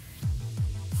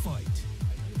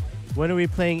 When are we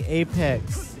playing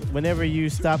Apex? Whenever you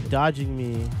stop dodging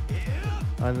me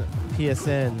on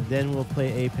PSN, then we'll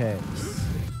play Apex.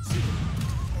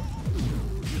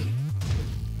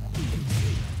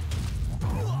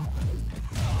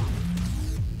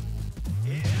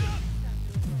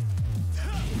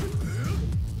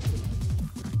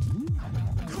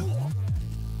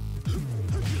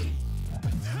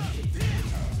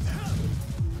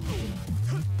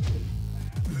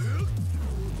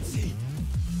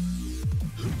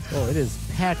 Oh, it is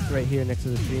packed right here next to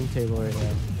the stream table right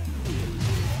now.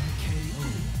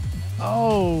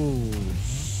 Oh,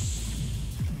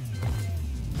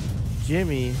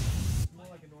 Jimmy.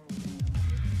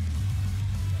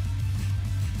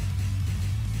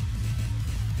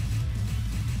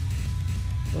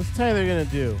 What's Tyler gonna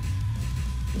do?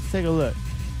 Let's take a look.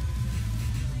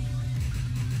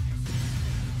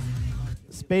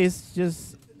 Space,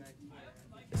 just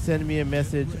send me a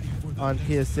message on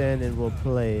PSN and we'll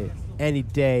play it any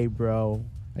day, bro.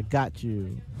 I got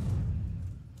you.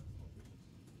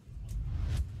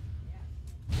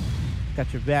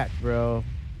 Got your back, bro.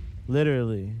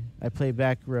 Literally. I play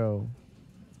back row.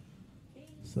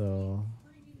 So,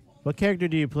 what character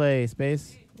do you play,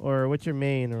 Space? Or what's your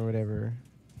main or whatever?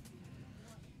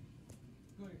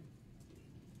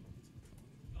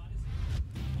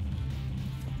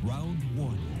 Round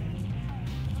 1.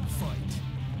 Fight.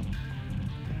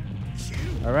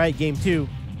 All right, game 2.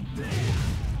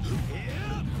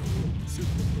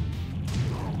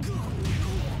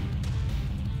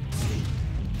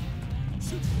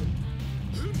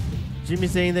 Jimmy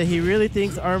saying that he really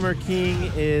thinks Armor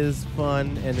King is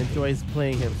fun and enjoys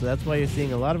playing him. So that's why you're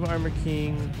seeing a lot of Armor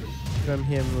King from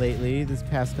him lately, this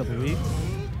past couple weeks.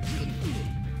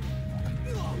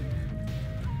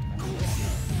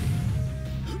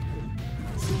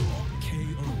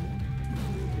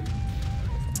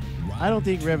 I don't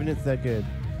think Revenant's that good.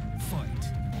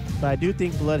 But I do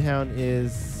think Bloodhound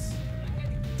is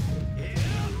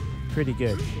pretty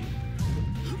good.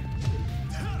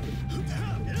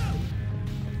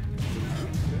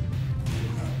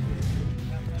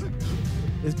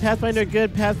 Is Pathfinder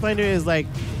good? Pathfinder is like,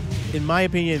 in my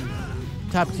opinion,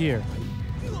 top tier.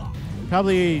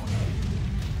 Probably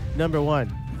number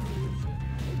 1.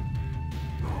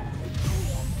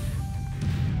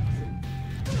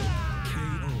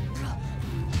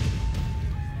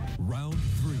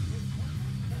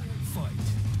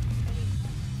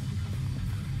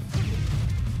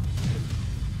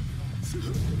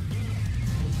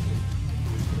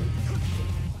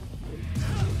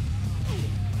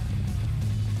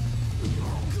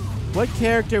 What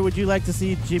character would you like to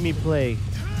see Jimmy play?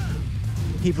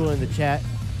 People in the chat.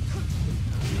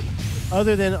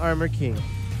 Other than Armor King.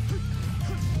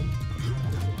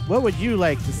 What would you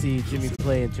like to see Jimmy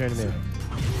play in tournament?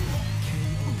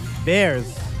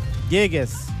 Bears.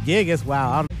 Gigas. Gigas,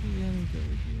 wow.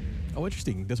 Oh,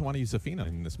 interesting. Doesn't want to use Zafina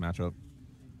in this matchup.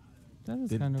 That is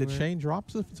Did weird. Shane drop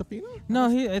Zafina? No,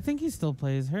 I think he still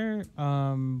plays her.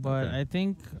 But Okay. I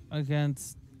think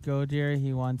against Ghodere,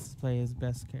 he wants to play his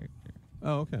best character.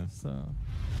 Oh, okay. So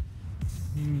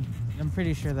I'm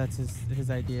pretty sure that's his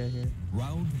idea here.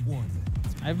 Round 1.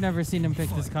 I've never seen him pick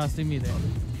this costume either.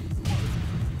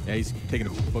 Yeah, he's taking a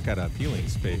book out of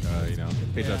Peeling's page out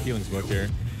of Peeling's book here.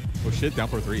 Oh shit, down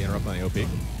for 3, interrupt on the OP.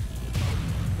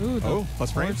 Ooh, Oh,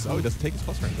 plus frames? Oh, he doesn't take his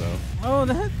plus frames though. Oh,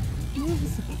 that move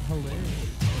is hilarious.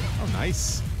 Oh,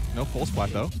 nice. No full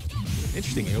splat though.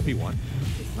 Interesting, AOP 1.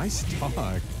 Nice talk.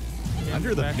 Yeah,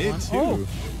 Under the back mid one. too. Oh.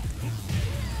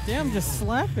 Damn, just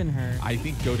slapping her. I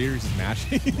think Ghodere's just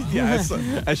mashing. Yeah,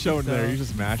 as shown there, he's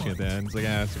just mashing at the end. It's like,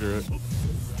 yeah, screw it.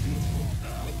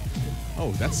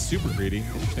 Oh, that's super greedy.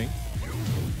 Interesting.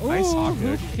 Nice hop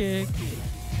hook kick. kick.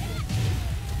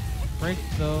 Break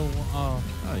the. Oh.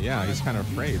 Oh, yeah, he's kind of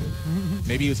afraid.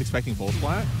 Maybe he was expecting full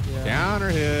splat. Yeah. Counter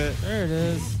hit. There it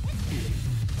is.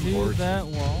 To Or- that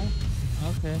wall.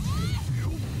 Okay.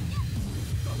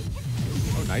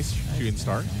 Oh, nice shooting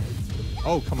star.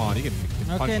 Oh, come on, he can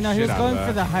punch Okay, the no, he shit was out going of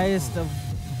for that. the highest of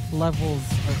levels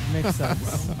of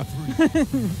mix-ups.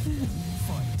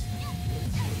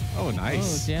 Oh,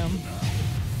 nice. Oh, damn.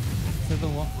 To the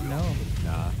wall. No.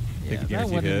 Nah. Yeah, that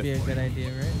guaranteed wouldn't hit. be a good idea,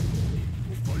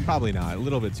 right? Probably not. A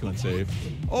little bit too unsafe.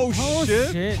 Oh, Oh,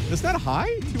 shit. shit. Is that a high?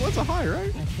 2-1's a high, right?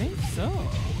 I think so.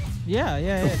 Yeah,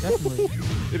 definitely.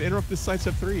 It interrupted this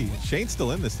sidestep 3. Shane's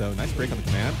still in this, though. Nice break on the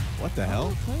command. What the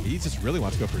hell? Okay. He just really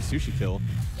wants to go for a sushi kill.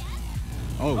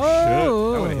 Oh,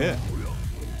 Oh. shit. That would have hit.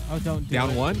 Oh, don't do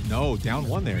Down it. 1? No, down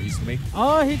 1 there. He's making...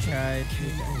 Oh, he tried.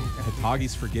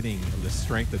 Hitagi's forgetting the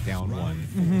strength of down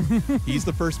 1. He's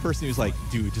the first person who's like,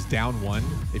 dude, just down 1.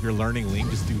 If you're learning Ling,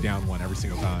 just do down 1 every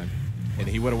single time. And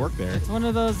he would have worked there. It's one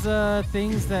of those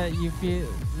things that you feel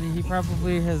he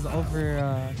probably has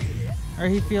over, or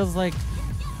he feels like,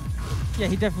 yeah,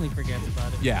 he definitely forgets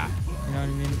about it. Yeah. You know what I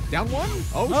mean? Down 1?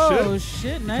 Oh, shit.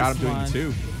 shit. Nice Caught him doing one. the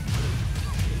 2.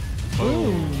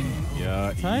 Boom.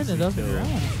 Yeah, Tying easy it up kill. around.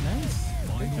 Nice.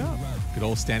 Good job. Good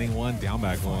old standing 1, down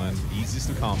back 1. Easiest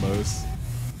of combos.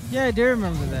 Yeah, I do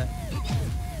remember that.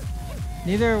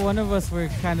 Neither one of us were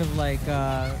kind of like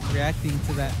reacting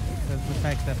to that, to the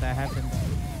fact that that happened.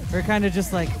 We're kind of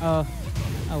just like, oh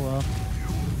well.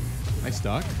 Nice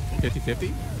duck.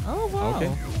 50-50. Oh wow.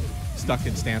 Okay. Stuck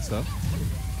in stance though.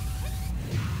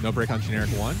 No break on generic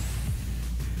 1.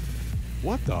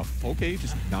 What the okay,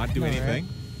 just not do All anything.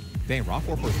 Dang, raw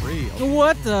 443. Okay.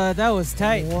 What the? That was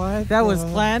tight. What That was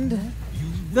the- planned.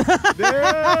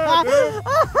 Damn, dude.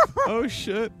 Oh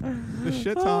shit. The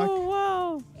shit talk. Oh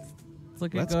wow.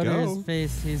 Look at Let's Ghodere's go.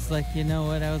 face. He's like, you know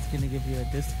what? I was gonna give you a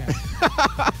discount.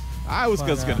 I was But,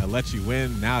 just gonna let you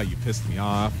win. Now you pissed me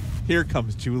off. Here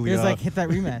comes Julia. He was like, hit that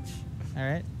rematch. All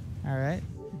right. All right.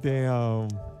 Damn. All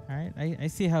right. I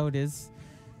see how it is.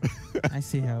 I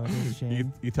see how it is,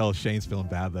 Shane. You tell Shane's feeling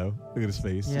bad though. Look at his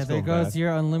face. Yeah, He's there feeling goes bad.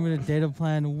 your unlimited data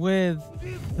plan with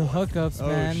the hookups, Oh,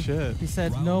 man. shit. He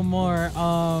said no more.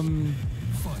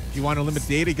 If you want unlimited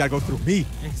data, you gotta go through me.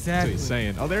 That's what Exactly. he's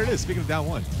saying. Oh, there it is. Speaking of down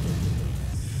 1.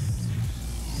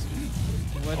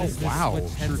 What Oh is this wow, switch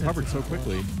she headset recovered so for?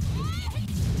 quickly.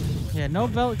 Yeah, no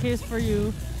belt case for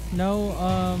you.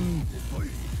 No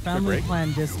family break.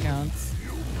 plan discounts.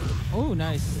 Oh,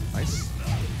 nice. Nice.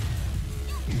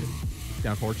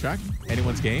 Down forward track.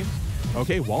 Anyone's game.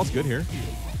 Okay, wall's good here.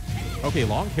 Okay,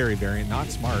 long carry variant, not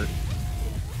smart.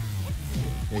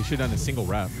 Yeah, he should have done a single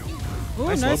rep. Oh,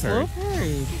 Nice nice low low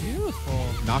parry. Beautiful.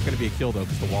 Not going to be a kill though,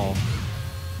 because the wall.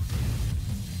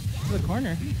 To the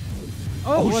corner.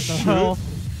 Oh, what the shit. hell?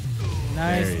 There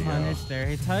Nice you punish there.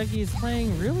 Hitagi's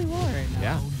playing really well right now.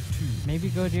 Yeah. Maybe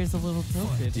Ghodere's a little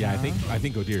tilted. Yeah, you know? I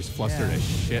think Ghodere's flustered Yeah. as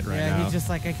shit right yeah, now. he's just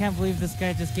like, I can't believe this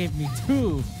guy just gave me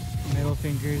 2 middle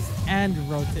fingers and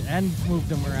and moved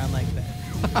them around like that.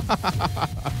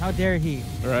 How dare he?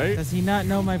 Right? Does he not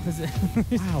know my position?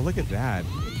 Wow, look at that.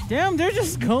 Damn, they're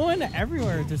just going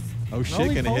everywhere. Just Oh shit,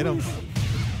 roly gonna hit him. polies.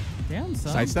 Damn,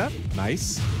 son. Sidestep.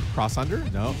 Nice. Cross under.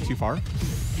 No, too far.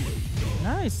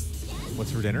 Nice.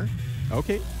 What's for dinner?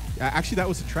 Okay. Actually, that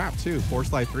was a trap too. 4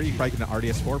 slide 3. You probably get an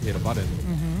RDS 4 if you hit a button.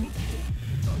 Mm-hmm.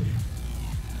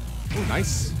 Oh,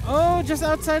 nice. Oh, just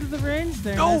outside of the range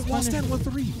there. No, Nice wall punish. stand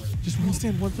 1-3. Just wall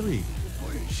stand 1-3.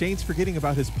 Shane's forgetting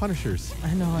about his punishers.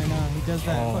 I know. He does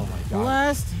that. Oh, But my God.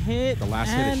 Last hit. The last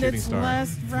hit of and Shooting it's Star.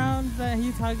 last round that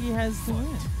Hitagi has to win.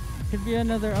 Could be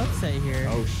another upset here.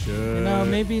 Oh shit. You know,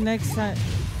 maybe next time.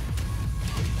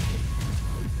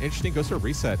 Interesting. Goes for a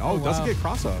reset. Oh, Oh, doesn't wow. get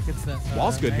cross up. Gets that,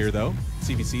 Wall's good nice. here though.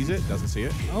 See if he sees it. Doesn't see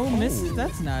it. Oh, misses.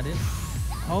 That's not it.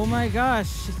 Oh my gosh.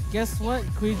 Guess what?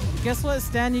 Guess what,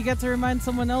 Stan? You get to remind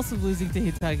someone else of losing to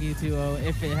Hitagi 2-0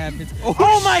 if it happens.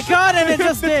 Oh my god, and it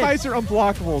just the did. ties are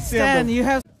unblockable. Stan, Damn. you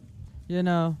have. You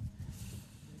know.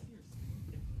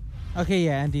 Okay,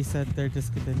 yeah, Andy said they're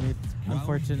discontinued,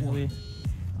 unfortunately.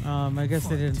 I guess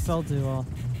they didn't sell too well.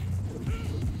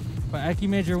 But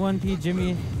Acumajor 1P,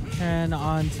 Jimmy Tran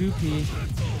on 2P.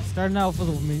 Starting out with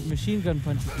a machine gun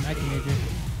punches from Acumajor.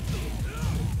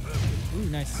 Ooh,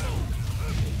 nice.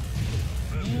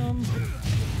 Damn.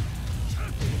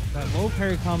 That low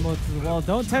parry combo to the wall.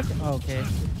 Don't tech. Oh, okay.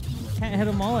 Can't hit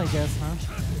them all, I guess, huh?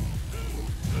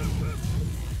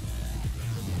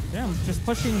 Damn, just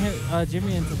pushing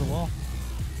Jimmy into the wall.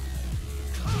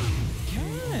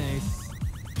 Nice.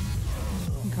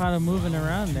 Kind of moving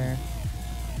around there.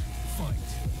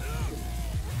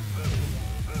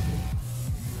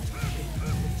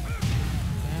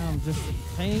 Damn, just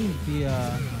playing the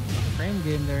frame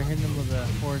game there, hitting him with a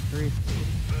 4-3.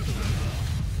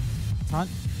 Taunt.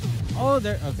 Oh,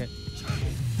 there. Okay.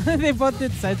 They both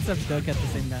did sidestep duck at the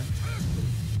same time.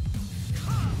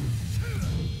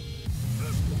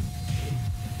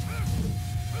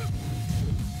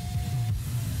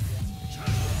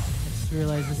 I just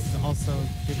realized this is also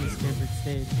Jimmy's favorite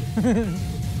stage.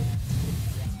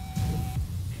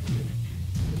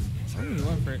 Oh, you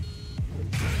went for it.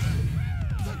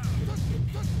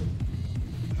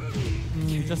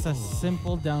 Just a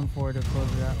simple down four to close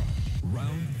it out.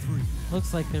 Round 3.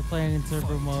 Looks like they're playing in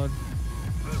turbo mode.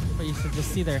 But you should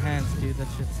just see their hands, dude. That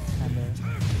shit's kind of...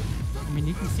 I mean,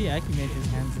 you can see Acumajor's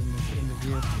hands in the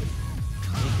view. You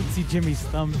can see Jimmy's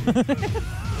thumb. Damn,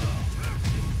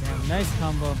 nice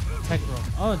combo. Tech roll.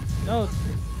 Oh, no.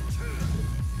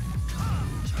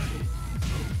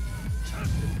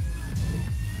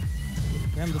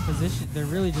 Damn, the position. They're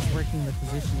really just working the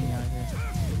positioning out here.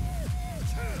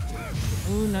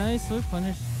 Ooh, nice. Look,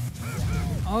 punish.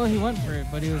 Oh, he went for it,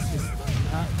 but he was just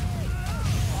not.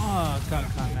 Oh, got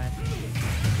caught, man.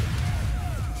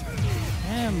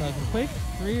 Damn, a quick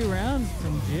 3 rounds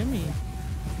from Jimmy.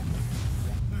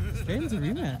 Straight into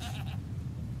rematch.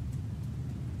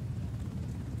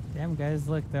 Damn, guys,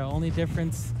 look, the only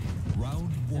difference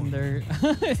in their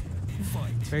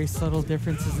very subtle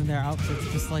differences in their outfits,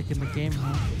 just like in the game,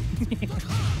 huh?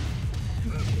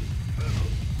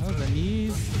 Oh, the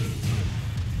knees.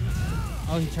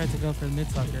 Oh, he tried to go for the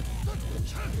mid-sucker.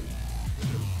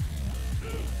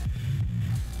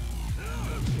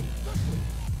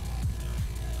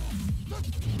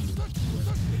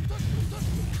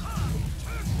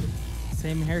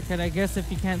 Same haircut, I guess,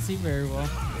 if you can't see very well.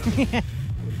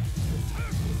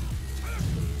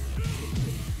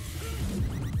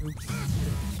 Oops.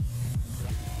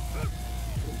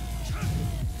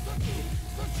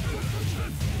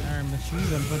 Our machine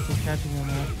gun punch is catching on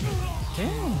that.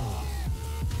 Damn.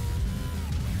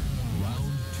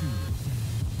 Round 2.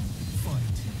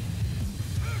 Fight.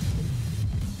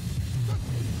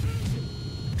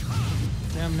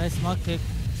 Damn, nice small kick.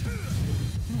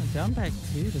 Oh, down back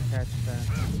 2 to catch that.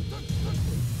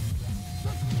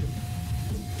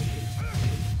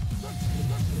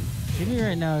 Jimmy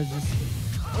right now is just...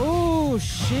 Oh,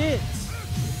 shit!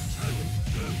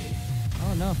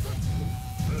 Oh, no.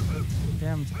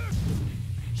 Damn.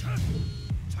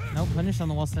 No punish on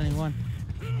the wall standing 1.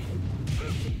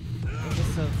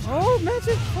 Oh,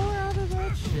 magic 4 out of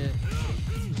that shit.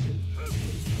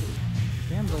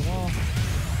 Damn, the wall.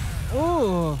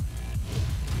 Oh!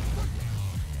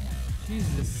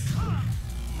 Jesus.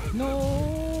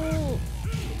 No!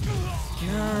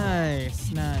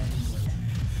 Nice, nice.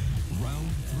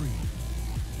 Round 3.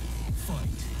 Fight.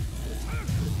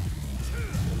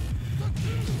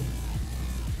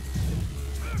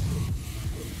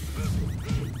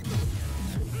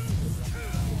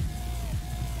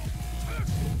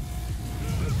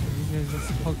 You guys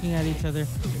just poking at each other.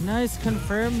 Nice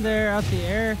confirm there out the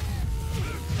air.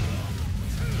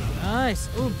 Nice.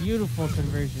 Oh, beautiful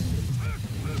conversion.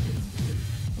 Oh,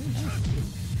 nice.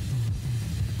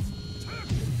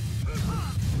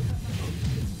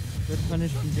 Good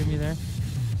punish from Jimmy there.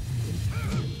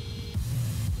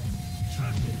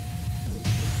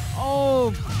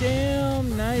 Oh,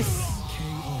 damn. Nice.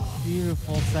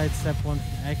 Beautiful sidestep 1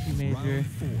 from Acumajor.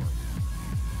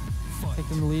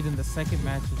 Taking the lead in the second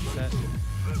match of the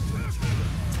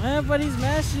set. But he's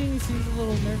mashing. He seems a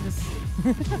little nervous.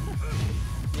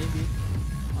 Maybe.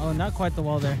 Oh, not quite the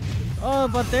wall there. Oh,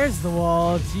 but there's the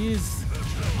wall. Jeez.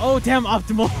 Oh, damn,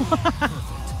 optimal.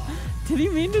 Did he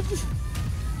mean to do...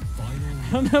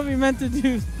 I don't know if he meant to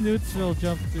do neutral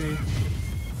jump 3.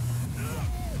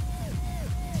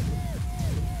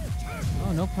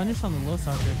 Oh, no punish on the low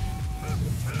soccer.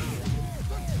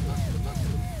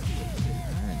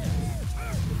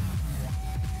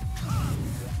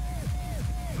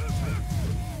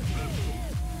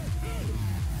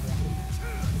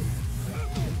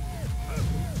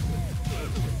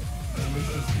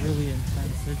 Really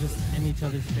intense. They're just in each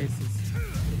other's faces.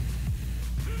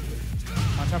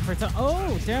 Watch out for it.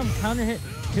 Oh, damn. Counter hit.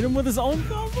 Hit him with his own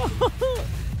combo.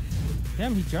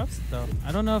 Damn, he drops it though.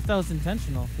 I don't know if that was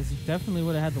intentional because he definitely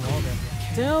would have had the wall there.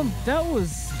 Damn, that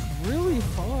was really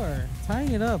far.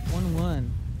 Tying it up 1-1.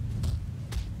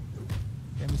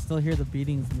 Damn, you still hear the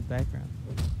beatings in the background.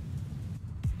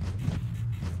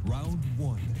 Round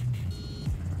 1.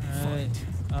 Alright.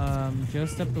 Joe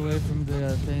stepped away from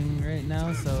the thing right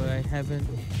now, so I haven't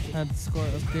had the score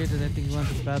updated. I think he went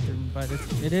to the bathroom, but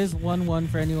it is 1-1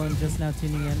 for anyone just now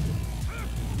tuning in.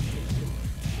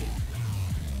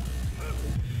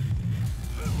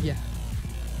 Yeah.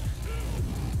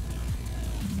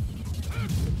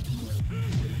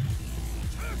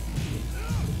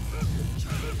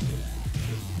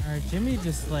 Alright, Jimmy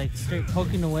just like straight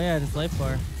poking away at his life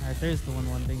bar. Alright, there's the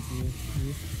 1-1 thing to you.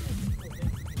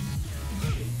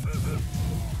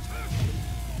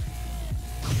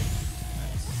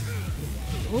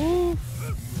 Ooh,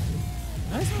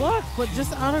 nice block, but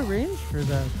just out of range for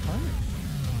the punish.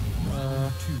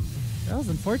 That was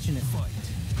unfortunate.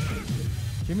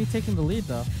 Jimmy taking the lead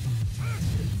though.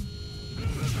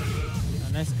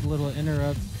 nice little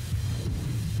interrupt.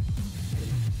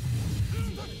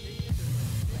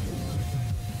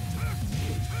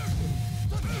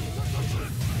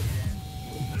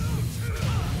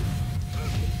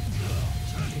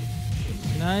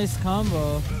 Nice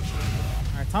combo.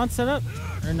 Alright, taunt set up?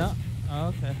 Or no? Oh,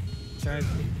 okay. Tried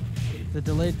the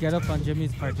delayed get up on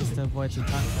Jimmy's part just to avoid the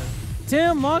taunt set.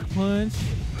 Damn, mock punch!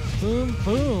 Boom,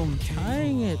 boom.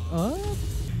 Tying it up.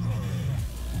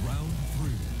 Round 3.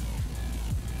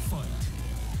 Fight.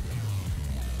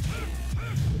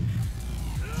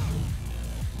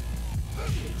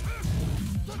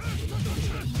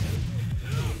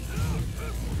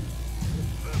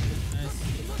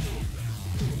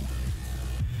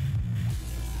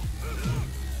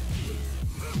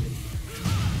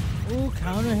 Ooh,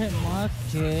 counter hit mock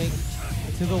kick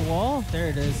to the wall. There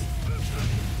it is.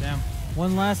 Damn.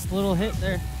 One last little hit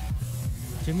there.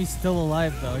 Jimmy's still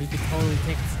alive though. He could totally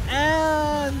take this.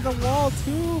 And the wall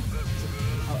too.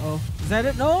 Uh-oh. Is that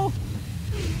it? No?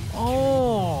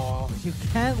 Oh, you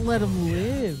can't let him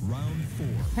live. Round 4.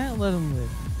 Can't let him live.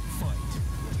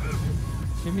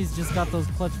 Fight. Jimmy's just got those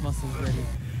clutch muscles ready.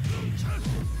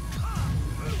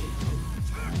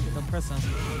 Don't press him.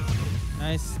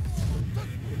 Nice.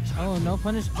 Oh, no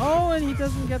punish. Oh, and he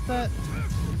doesn't get that.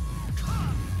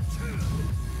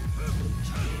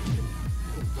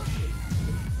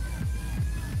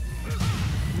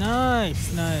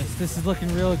 Nice, nice. This is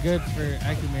looking real good for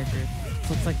Acumajor.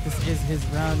 Looks like this is his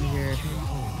round here.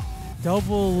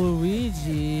 Double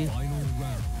Luigi. Final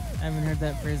round. I haven't heard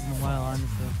that phrase in a while,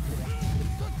 honestly.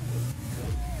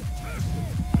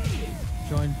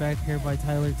 Joined back here by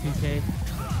Tyler 2K,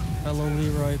 fellow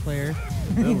Leroy player.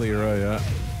 Leroy, yeah.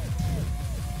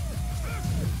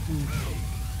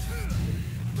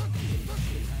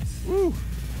 Woo!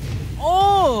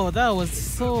 Oh, that was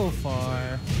so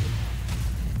far.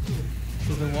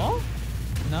 To the wall?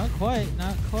 Not quite,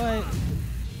 not quite.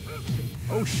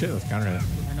 Oh shit, that's counter hit.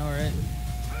 I know, right?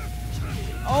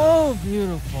 Oh,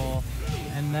 beautiful.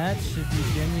 And that should be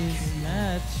Jimmy's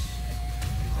match.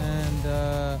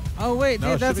 And, oh wait, No,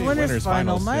 dude, it that's should be winners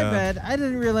final. finals, My yeah. bad. I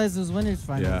didn't realize it was winners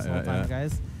final Yeah, this whole yeah, time, yeah.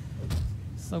 guys.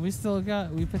 So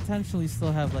we potentially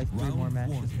still have like 3 more Round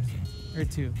matches 1. or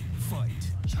 2. Fight.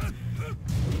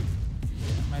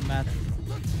 My math.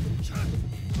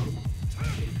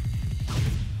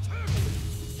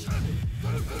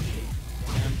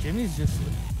 Damn, Jimmy's just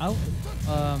out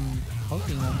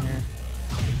poking him here.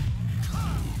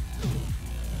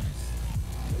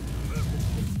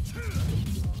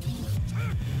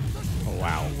 Oh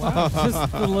wow. Wow,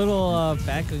 just a little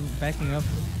backing up.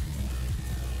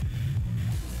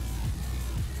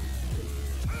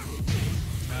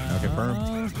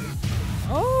 Confirmed.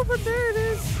 Oh, but there it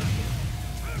is.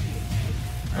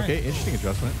 Okay, interesting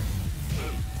adjustment.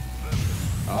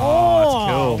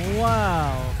 Oh, it's kill.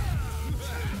 wow.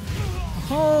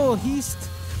 Oh, he's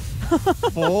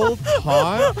Full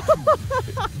taunt?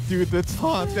 Dude, the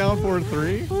taunt down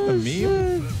 4-3? The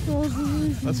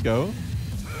meme? Let's go.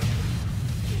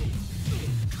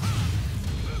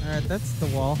 Alright, that's the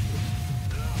wall.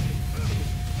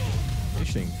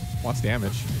 Interesting. Wants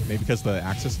damage. Maybe because the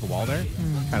axis of the wall there?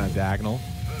 Kind of diagonal.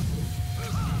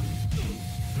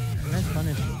 Nice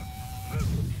punish.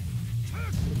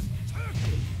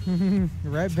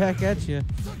 Right back at you.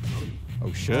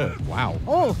 Oh shit. Wow.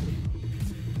 Oh!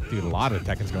 Dude, a lot of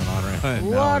Tekken's going on right A now.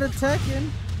 lot of Tekken.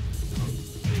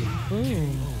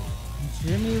 Boom.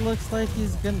 Jimmy looks like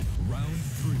he's gonna. Round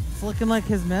 3. It's looking like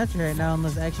his match right now,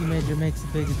 unless Acumajor makes a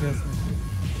big adjustment.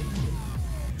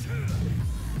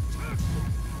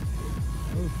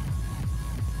 Ooh.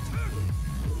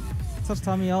 What's up,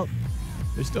 Tommy Alt?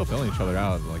 They're still filling each other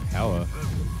out like hella.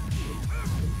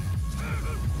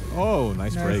 Oh,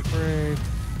 nice break. break.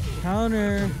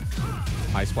 Counter.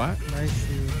 High splat. Nice.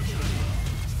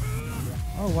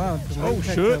 Oh, wow. Oh, Delayed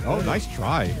tech shit. Oh, teleport. nice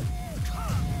try.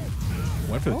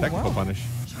 Went for the Oh, technical wow. punish.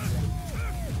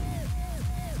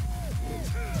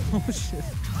 Oh, shit.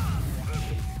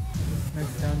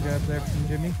 Nice down jab there from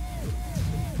Jimmy.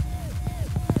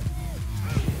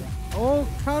 Oh,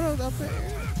 counter up there.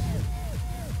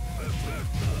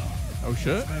 Oh,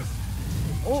 shit.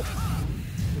 Oh.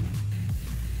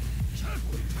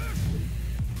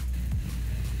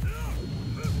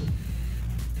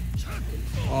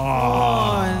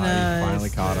 Oh, nice. finally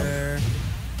caught him. there.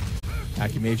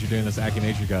 Acumajor doing this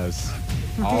Acumajor does.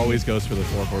 Always goes for the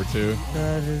 4-4-2.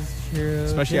 That is true.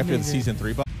 Especially after the Jimmy season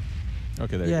 3 buff.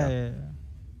 Okay, there yeah, you go.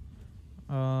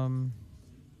 yeah.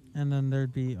 And then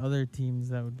there'd be other teams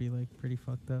that would be like pretty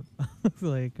fucked up.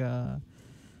 Like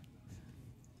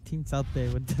Team South Bay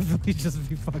would definitely just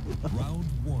be fucked up. Round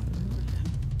 1.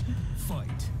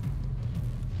 Fight.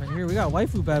 But here we got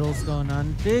waifu battles going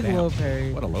on. Big Damn. low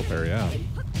parry. What a low parry, yeah.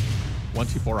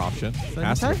 1-2-4 option. So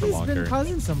Has to go for Hitagi's long been carry.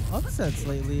 causing some upsets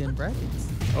lately in brackets.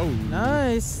 Oh,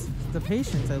 Nice. The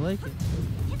patience, I like it.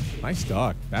 nice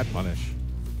duck. Bad punish.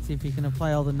 See if he can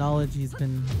apply all the knowledge he's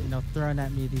been, throwing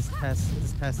at me this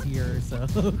past year or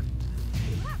so.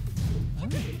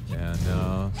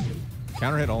 And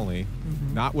counter hit only.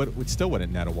 Not what still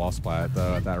wouldn't net a wall splat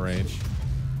though at that range.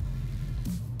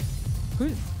 Who?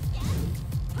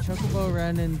 Chocobo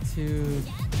ran into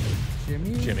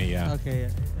Jimmy? Jimmy, yeah. Okay. Yeah.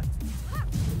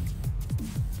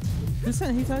 Who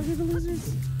sent Hitagi the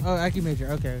losers? Oh, Acumajor.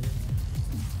 Okay.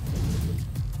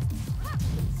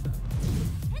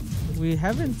 So, we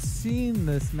haven't seen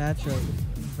this matchup,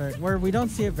 where we don't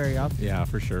see it very often. Yeah,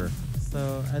 for sure.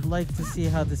 So I'd like to see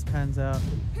how this pans out.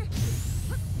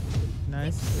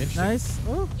 Nice. Interesting. Nice.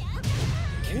 Oh.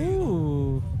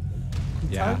 Ooh.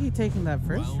 Yeah. Hitagi taking that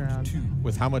first round.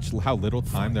 With how little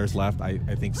time there's left, I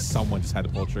think someone just had to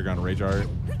pull trigger on a Rage Art.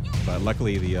 But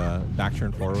luckily the back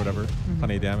turn 4 or whatever,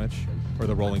 plenty of damage. Or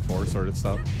the rolling 4 sort of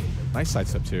stuff. Nice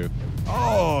sidestep too.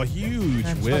 Oh, huge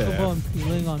And whip. Chocobo and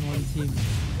peeling on one team.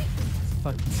 It's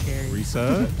fucking scary.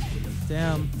 Reset.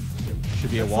 Damn. Should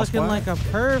be a It's wall looking splat. like a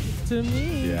perf to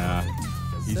me. Yeah.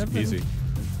 Easy 7. peasy.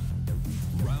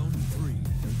 Round 3.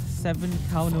 7,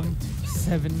 count 'em,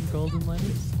 7 golden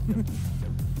letters.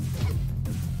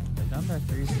 Down by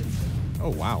 3. Oh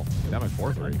wow. Down by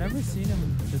 4-3. I've never seen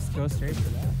him just go straight for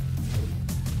that.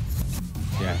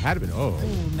 Yeah, it had been. Oh.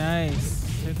 Ooh, nice.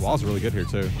 Hits Wall's him. really good here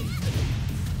too.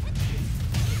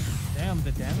 Damn,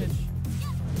 the damage.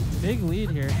 Big lead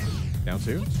here. Down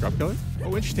 2. Scrub killer.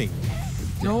 Oh, interesting.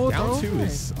 No, Down throw 2 away.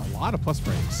 is a lot of plus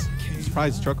frames.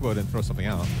 Surprised Chocobo didn't throw something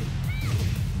out.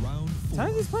 Round 4.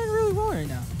 Hitagi's playing really well right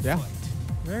now. Yeah.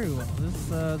 Very well. This is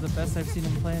the best I've seen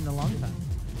him play in a long time.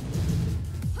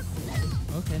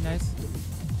 Okay, nice.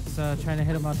 Just trying to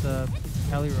hit him out the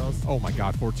Cali rolls. Oh my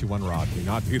god, 4-2-1 Rod. Do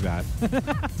not do that.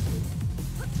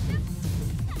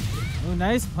 Oh,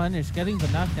 nice punish. Getting the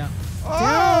knockdown.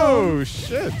 Oh,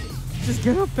 shit. Just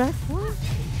get up back four.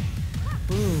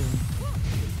 Boom.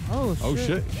 Oh, shit. Oh,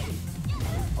 shit.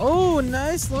 Oh,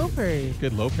 nice low parry.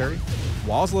 Good low parry.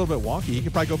 Wall's a little bit wonky. He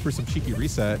could probably go for some cheeky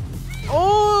reset.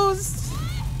 Oh,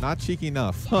 Not cheeky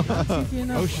enough. cheeky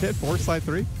enough. Oh, shit. Forward slide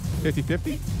 3.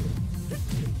 50-50.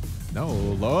 No,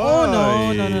 low.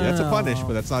 Oh, no. That's a punish, no.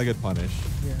 but that's not a good punish.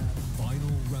 Yeah. Final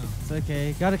round. It's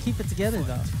okay. Gotta keep it together,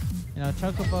 though.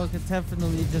 Chocobo could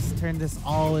definitely just turn this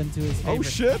all into his favorite. Oh,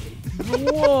 shit.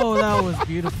 Whoa, that was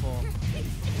beautiful.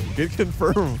 Good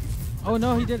confirm. Oh,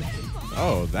 no, he didn't.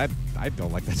 Oh, I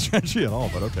don't like that strategy at all,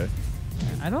 but okay.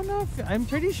 I don't know if... I'm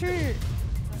pretty sure...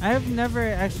 I have never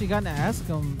actually gotten to ask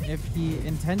him if he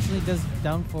intentionally does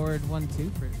down forward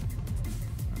 1-2 for...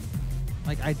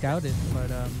 Like, I doubt it,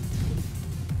 but...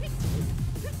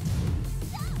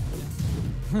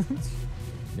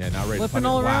 Yeah, not ready to Flipping punish.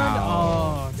 all around.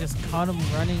 Wow. Oh, just caught him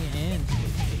running in.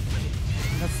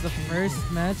 That's the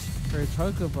first match for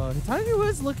Chocobo. Hitagi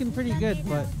was looking pretty good,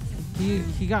 but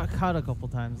he got caught a couple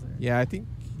times there. Yeah, I think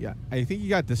he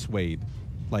got dissuaded.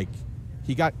 Like,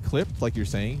 he got clipped, like you're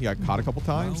saying. He got caught a couple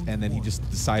times, and then he just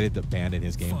decided to abandon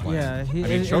his game plan. Yeah, I mean,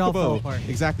 it all fell Chocobo, apart.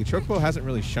 exactly. Chocobo hasn't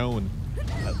really shown,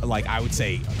 like, I would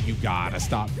say, you gotta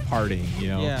stop partying, you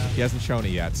know? Yeah. He hasn't shown it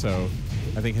yet, so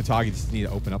I think Hitagi just need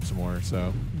to open up some more,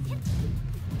 so.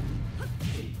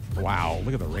 Wow,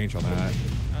 look at the range on that.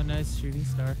 Oh, nice shooting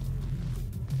star.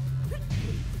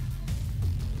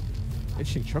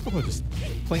 Interesting. Chocobo just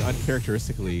playing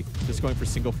uncharacteristically, just going for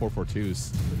single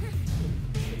 4-4-2s.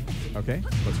 Okay,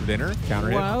 what's for dinner?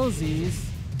 Counter hit. Wowsies.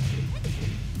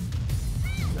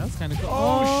 That was kind of cool.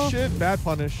 Oh, shit, bad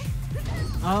punish.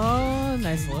 Oh,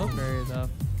 nice low parry, though.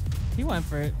 He went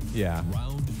for it. Yeah.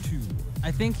 Round 2.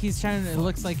 I think he's trying to... It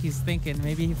looks like he's thinking.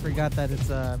 Maybe he forgot that it's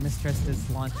Mistress's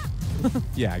launch.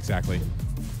 Yeah, exactly.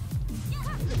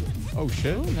 Oh,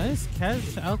 shit. Oh, nice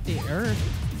catch out the earth.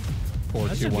 4,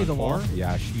 That 2, should be 1, the 4. wall.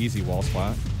 Yeah, easy wall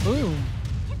splat. Boom.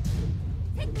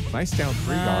 Nice down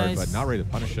 3 guard, Nice. but not ready to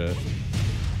punish it.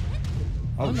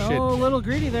 Oh, no, shit. a little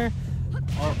greedy there.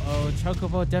 Oh,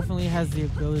 Chocobo definitely has the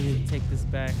ability to take this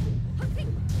back.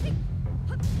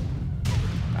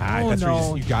 Ah, Oh, that's where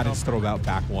no. you got to throw out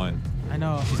back 1. I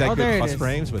know. She's at there good it plus is.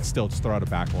 frames, but still just throw out a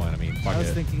back 1. I mean, fuck I was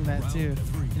it. thinking that too.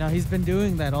 He's been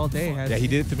doing that all day. Yeah, he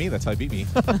did it to me. That's how he beat me.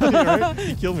 Right?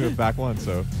 He killed me with back 1,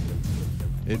 so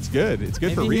it's good. It's good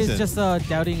Maybe for a reason. he's just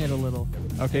doubting it a little.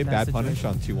 Okay, in that bad punish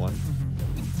situation. on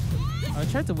 2-1. I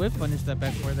tried to whip punish that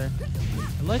back four there.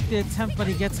 I like the attempt, but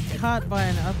he gets caught by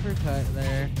an uppercut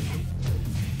there.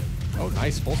 Oh,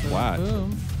 nice. Full splat.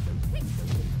 Boom.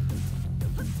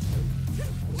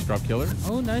 Scrub killer.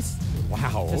 Oh, nice.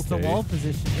 Wow, Just the wall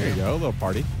position. There you go, a little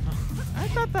party. I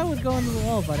thought that would go into the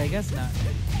wall, but I guess not.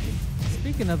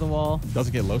 Speaking of the wall.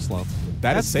 Doesn't get low slump.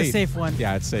 That's the safe one.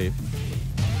 Yeah, it's safe.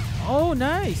 Oh,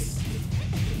 nice.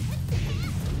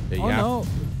 Yeah,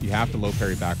 you have to low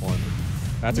parry back one.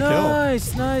 That's a kill.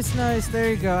 Nice, nice, nice. There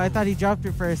you go. I thought he dropped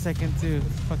it for a second too.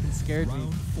 Fucking scared me.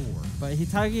 But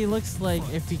Hitagi looks like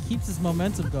if he keeps his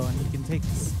momentum going, he can take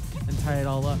this and tie it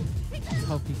all up. Let's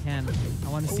hope he can. I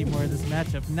want to see more of this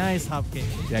matchup. Nice hop kick.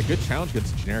 Yeah, good challenge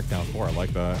against generic down 4. I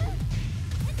like that.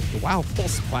 Wow, full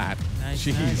splat. Nice,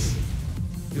 Jeez. nice.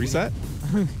 Reset?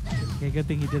 Okay, good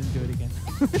thing he didn't do it again.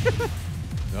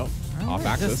 Nope. All Off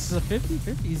right, axis. just the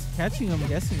 50-50. He's catching him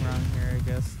guessing wrong here, I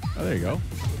guess. Oh, there you go.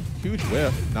 Huge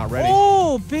whiff. Not ready.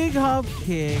 Oh, big hop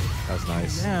kick. That was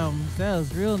nice. Damn, that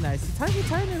was real nice. Hitagi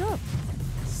tied it up.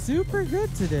 Super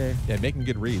good today. Yeah, making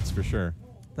good reads for sure.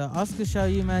 The Asuka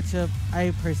Xiaoyu matchup,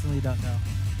 I personally don't know.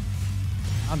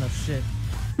 I don't know shit.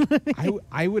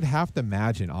 I would have to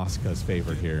imagine Asuka's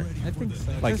favorite here. I think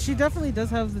so. Like- 'Cause she definitely does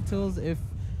have the tools if,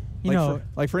 you Like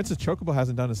know. for instance, Chocobo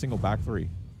hasn't done a single back 3.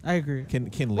 I agree. Can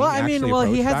Lee Well, I actually mean, well,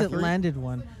 he approach back hasn't 3? landed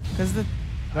one. Because the. No, I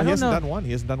he don't hasn't know. done one.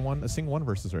 He hasn't done a single one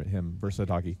versus him versus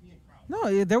Hitagi.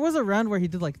 No, there was a round where he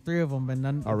did like 3 of them, and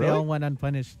none, Oh, they really? all went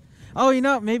unpunished. Oh, you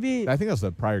know, maybe. I think that was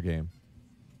the prior game.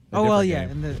 A Oh, well, different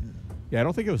yeah. game. And the, Yeah, I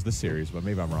don't think it was this series, but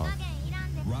maybe I'm wrong.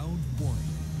 Round 1.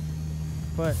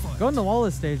 but going to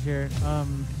Wallace stage here.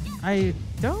 I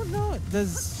don't know. Do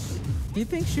you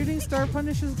think Shooting Star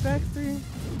punishes back 3?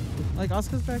 Like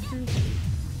Asuka's back 3?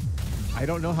 I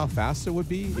don't know how fast it would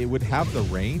be. It would have the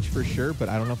range for sure, but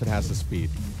I don't know if it has the speed.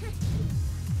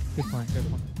 Good point, good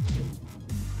point.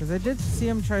 Because I did see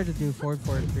him try to do forward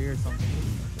 3 or something.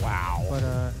 Wow. But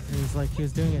it was like he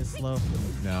was doing it slow.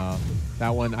 No, that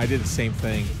one, I did the same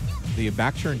thing. The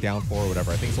back turn down 4 or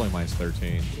whatever, I think it's only minus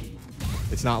 13.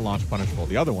 It's not launch punishable.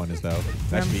 The other one is, though.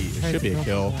 That should be a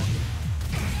kill.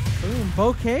 Ooh,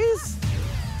 bouquets?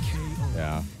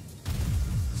 Yeah.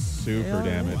 Super Hell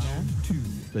damage. yeah. 2.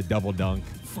 The double dunk.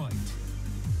 Fight.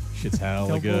 Shit's hella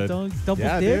Double good. dunks, double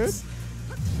Yeah, dips?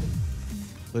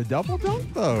 The double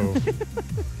dunk, though.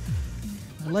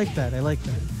 I like that, I like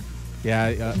that.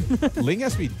 Yeah, Ling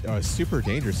has to be super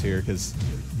dangerous here because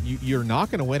you're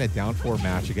not going to win a down 4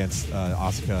 match against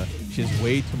Asuka. She has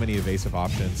way too many evasive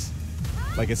options.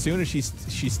 Like, as soon as she's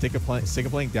stick of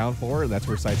playing down 4, that's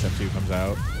where side step 2 comes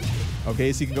out.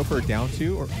 Okay, so you can go for a down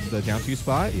 2 or the down 2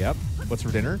 spot. Yep. What's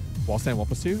for dinner? Wall stand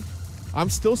 1+2. I'm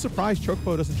still surprised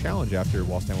Chocobo doesn't challenge after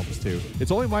wall stand 1+2.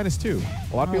 It's only -2.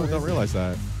 A lot of people don't realize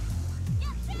that.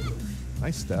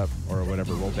 Nice step or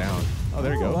whatever. Roll down. Oh,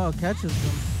 there you go. Wow, catches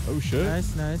him. Oh, shit.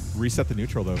 Nice, nice. Reset the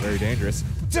neutral, though. Very dangerous.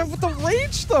 Dude, with the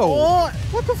range, though. Oh.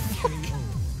 What the fuck?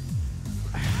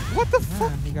 What the fuck?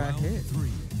 Man, he got hit.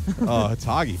 Oh,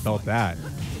 Hitagi felt that.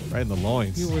 Right in the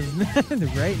loins. He was right in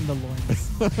the loins.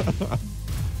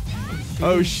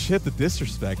 Oh, shit. The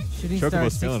disrespect. Shooting Star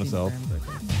Chocobo's 16 feeling himself. frames,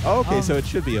 okay. Oh, okay, so it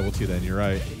should be able to then. You're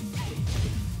right.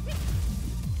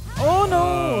 Oh,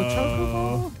 no.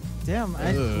 Chocobo. Damn, I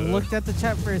Ugh. looked at the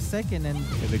chat for a second and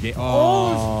In the game.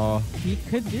 Oh, Oh. he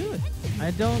could do it.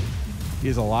 I don't. He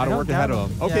has a lot I of don't work ahead doubt of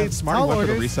him. him. Okay, Yeah, it's smart. He tall went for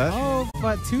the orders. reset. Oh,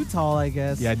 but too tall, I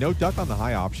guess. Yeah, no duck on the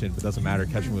high option, but doesn't matter.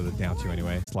 Catching with a down 2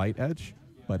 anyway. Slight edge,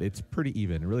 but it's pretty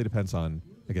even. It really depends on,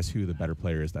 I guess, who the better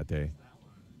player is that day.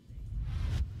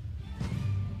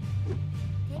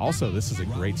 Also, this is a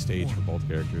great stage for both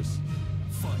characters.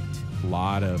 Fight. A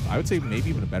lot of, I would say maybe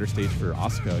even a better stage for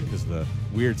Asuka because the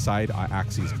weird side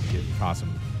axes can cause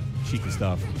some cheeky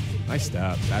stuff. Nice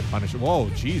step. That punish. Whoa,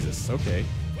 Jesus. Okay.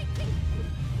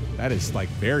 That is like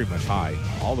very much high.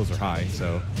 All those are high,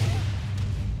 so.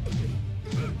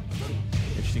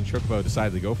 Interesting. Chocobo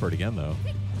decided to go for it again, though.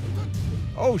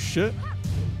 Oh, shit.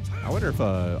 I wonder if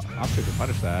Asuka could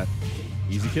punish that.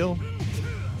 Easy kill.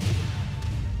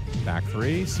 Back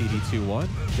 3, CD 2-1.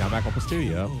 Down back 1+2,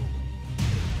 yeah.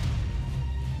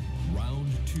 Round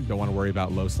 2. Don't want to worry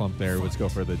about low slump there. Let's go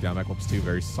for the down back 1+2.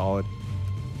 Very solid.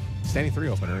 Standing 3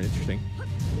 opener. Interesting.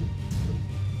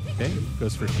 Okay.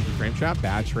 Goes for cheeky frame trap.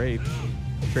 Bad trade.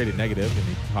 Traded negative and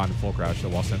he caught in full crouch. So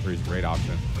wall stand 3 is a great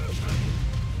option.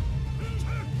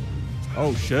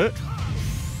 Oh, shit.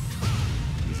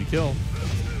 Easy kill.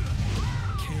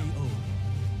 KO.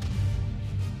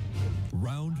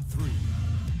 Round 3.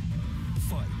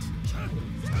 Fight.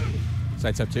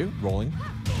 Side step 2. Rolling.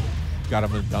 Got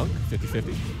him in dunk.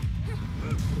 50-50.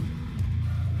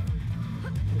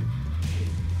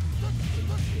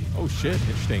 Oh, shit.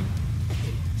 Interesting.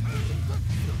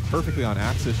 Perfectly on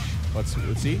axis. Let's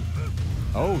see.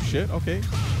 Oh, shit. Okay.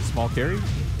 Small carry.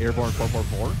 Airborne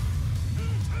 444.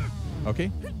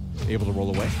 Okay. Able to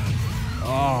roll away.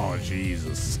 Oh,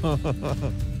 Jesus.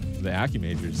 The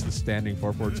Acumajor is the standing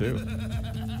 442.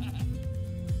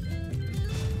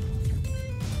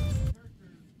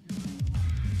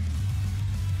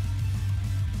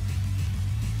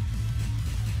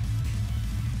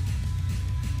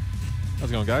 How's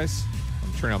it going, guys?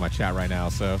 I'm turning on my chat right now,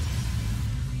 so.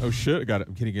 Oh shit!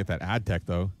 I'm getting get that ad tech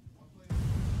though.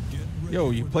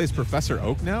 Yo, you play as Professor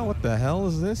Oak now? What the hell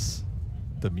is this?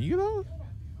 Demigo?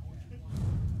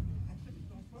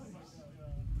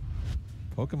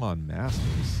 Pokemon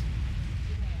Masters.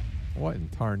 What in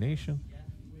tarnation?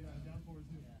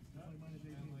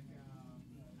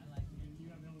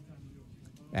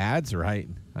 Ads, right?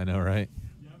 I know, right?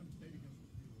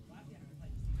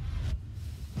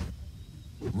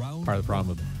 Part of the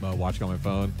problem with watching on my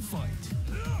phone.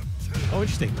 Oh,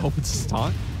 interesting. Opens his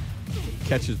taunt.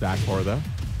 Catches back four, though.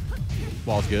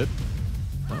 Wall's good.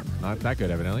 Oh, not that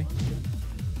good, evidently.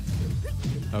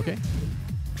 Okay.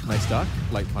 Nice duck.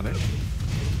 Light punish.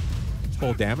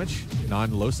 Full damage.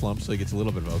 Non-low slump, so he gets a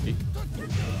little bit of Oki.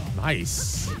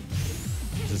 Nice.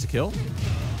 Is this a kill?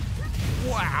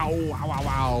 Wow. Wow, wow,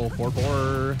 wow.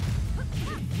 4-4.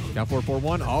 Down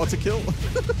 4-4-1. Oh, it's a kill.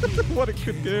 What a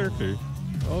good character.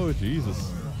 Oh,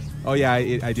 Jesus. Oh, yeah,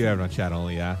 I do have it on chat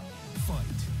only, yeah.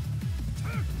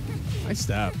 Nice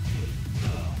step.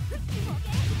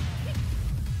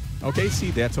 Okay,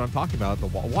 see, that's what I'm talking about. The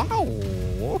wall. Wow.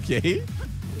 Okay.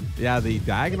 Yeah, the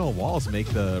diagonal walls make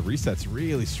the resets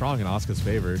really strong in Asuka's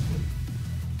favor.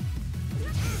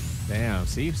 Damn,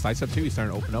 see? Sidestep 2, he's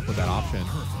starting to open up with that option.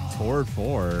 Forward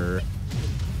 4.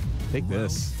 Take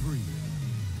this.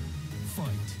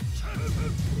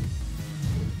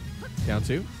 Down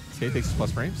 2. Okay, takes his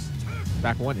plus frames.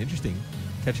 Back 1, interesting.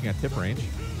 Catching at tip range.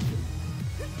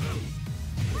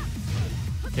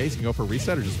 Okay, so you can go for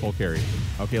reset or just full carry.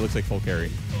 Okay, looks like full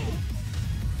carry.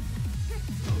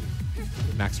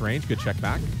 Max range, good check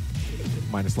back.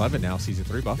 Minus 11 now, season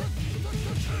 3 buff.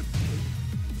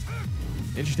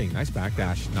 Interesting, nice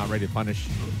backdash. Not ready to punish.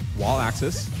 Wall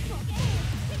axis.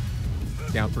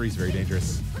 Down 3 is very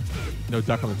dangerous. No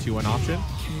duck on the 2-1 option.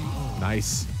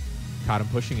 Nice. Caught him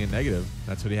pushing in negative.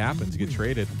 That's what happens. You get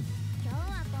traded.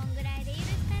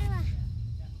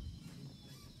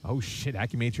 Oh shit,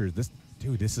 Acumajor. This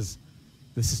is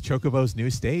Chocobo's new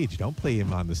stage. Don't play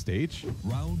him on the stage.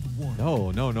 Round 1.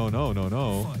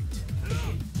 No.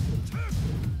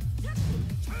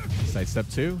 Sidestep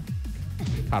 2.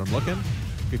 Caught him looking.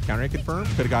 Good counter hit confirm.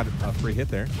 Could have got a free hit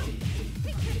there.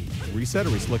 Reset, or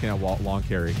are we just looking at long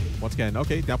carry? Once again,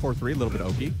 okay, down 4-3, a little bit of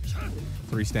Oki.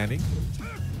 3 standing.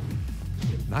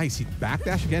 Nice, he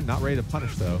backdash again, not ready to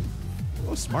punish though.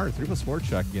 Oh, smart, 3+4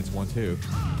 check against 1-2.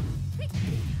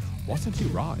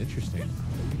 1-2 raw, interesting.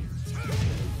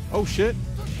 Oh shit,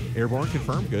 airborne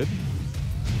confirmed, good.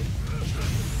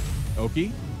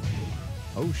 Oki.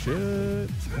 Oh shit.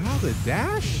 Wow, the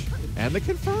dash and the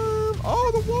confirm.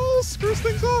 Oh, the wall screws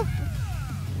things up.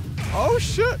 Oh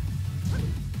shit.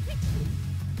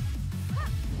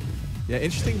 Yeah,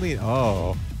 interestingly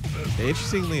enough,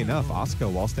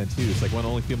 Asuka wall stand 2 is like one of the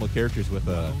only female characters with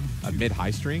a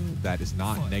mid-high string that is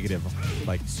not negative,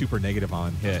 like super negative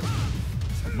on hit.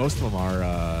 Most of them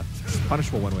are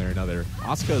punishable one way or another.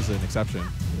 Asuka is an exception.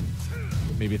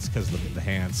 Maybe it's because of the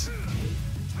hands.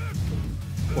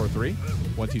 4-3,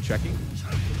 1-2 checking.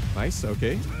 Nice,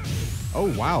 okay. Oh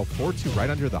wow, 4-2 right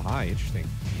under the high, interesting.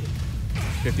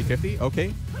 50-50,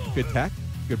 okay. Good tech,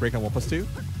 good break on 1+2.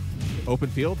 Open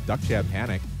field, duck jab,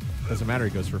 panic. Doesn't matter,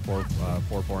 he goes for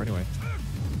 4-4 anyway.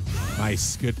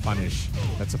 Nice, good punish.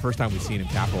 That's the first time we've seen him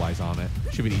capitalize on it.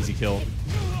 Should be an easy kill.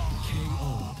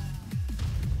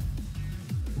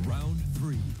 Round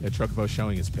 3. Yeah, Chocobo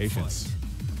showing his patience.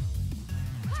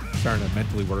 Starting to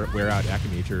mentally wear out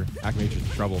Acumajor. Acumajor's in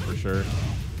trouble for sure.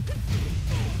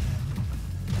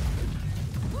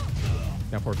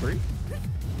 Down 4-3.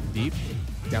 Deep.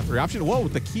 Down 3 option. Whoa,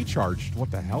 with the key charged.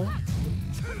 What the hell?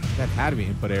 That had to be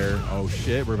input error. Oh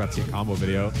shit, we're about to see a combo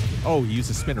video. Oh, he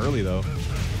used a spin early though.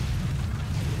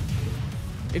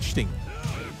 Interesting.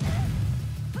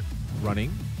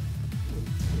 Running.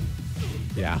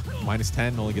 Yeah,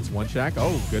 -10, only gets 1 check.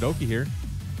 Oh, good Oki here.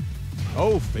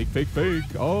 Oh, fake.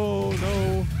 Oh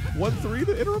no. 1-3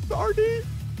 to interrupt the RD.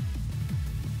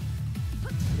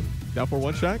 Down for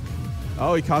 1 check.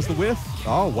 Oh, he caused the whiff.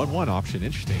 Oh, 1-1 option.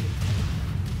 Interesting.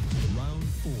 Round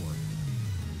 4.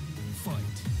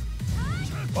 Fight.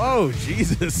 Oh,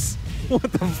 Jesus.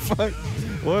 What the fuck?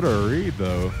 What a read,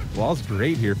 though. Wall's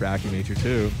great here for Acumajor,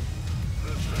 too.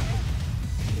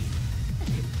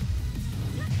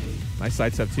 Nice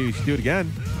sidestep, too. You should do it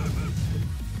again.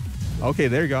 Okay,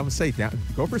 there you go. I'm going to say,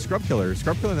 go for Scrub Killer.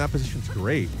 Scrub Killer in that position is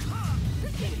great.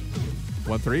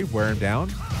 1-3. Wear him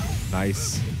down.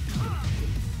 Nice.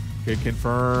 Good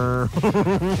confirm.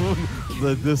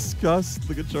 The disgust.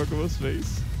 Look at Chocobo's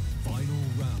face. Final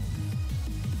round.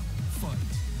 Fight.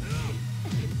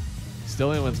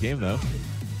 Still anyone's game, though.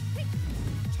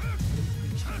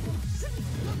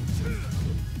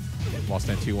 Wall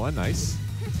stand 2-1. Nice.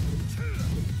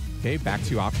 Okay, back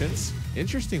 2 options.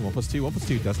 Interesting. 1+2.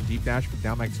 1+2. Doesn't deep dash, but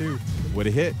down back 2. Would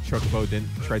have hit. Chocobo didn't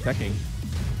try teching.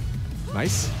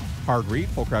 Nice. Hard read.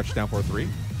 Full crouch down 4-3.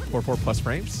 4-4 plus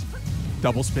frames.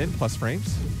 Double spin plus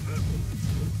frames.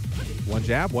 1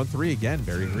 jab. 1-3 again.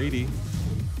 Very greedy.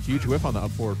 Huge whiff on the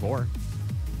up forward 4.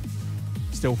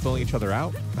 Still filling each other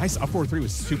out. Nice up forward 3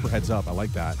 was super heads up. I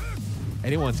like that.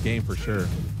 Anyone's game for sure.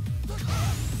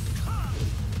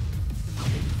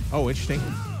 Oh, interesting.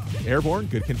 Airborne.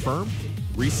 Good confirm.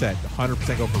 Reset.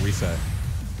 100% go for reset.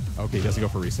 Okay, he doesn't go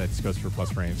for reset. Just goes for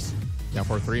plus frames. Down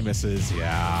 4-3 misses.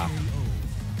 Yeah.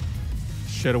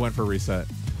 Should have went for reset.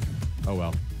 Oh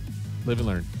well. Live and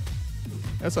learn.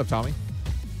 What's up, Tommy?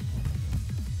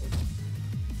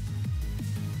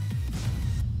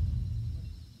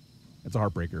 It's a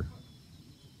heartbreaker.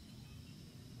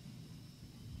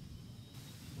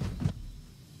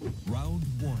 Round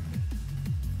 1.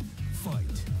 Fight.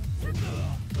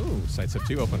 Ooh, side step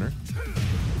 2 opener.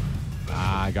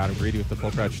 Ah, I got him greedy with the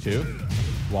full crouch 2.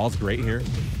 Wall's great here.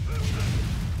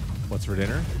 What's for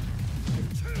dinner?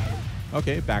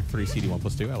 Okay, back 3 CD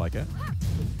 1+2. I like it.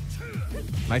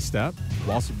 Nice step.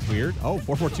 Wall's weird. Oh,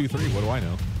 4-4-2-3. What do I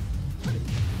know?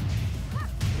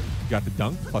 Got the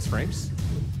dunk plus frames.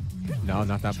 No,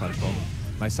 not that punishable.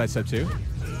 Nice side step 2.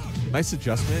 Nice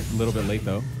adjustment. A little bit late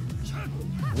though.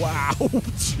 Wow.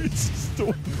 Jesus.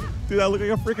 Dude, that looked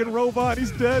like a freaking robot.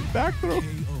 He's dead. Back throw.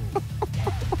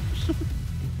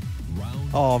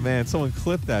 Oh man, someone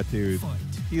clipped that dude.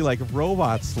 He like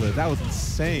robot slid. That was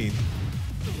insane.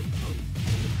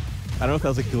 I don't know if that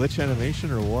was a glitch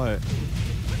animation or what.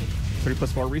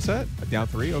 3+4 reset. Down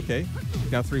 3, okay.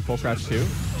 Down 3, full crouch 2.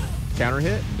 Counter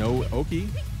hit, no Oki.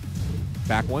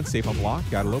 Back 1, safe on block.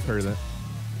 Got a low parry there.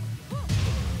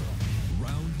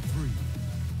 Round 3.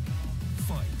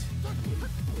 Fight.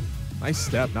 Nice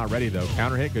step, not ready though.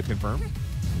 Counter hit, good confirm.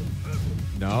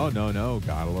 No, no, no.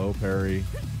 Got a low parry.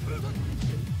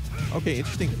 Okay,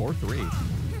 interesting 4-3.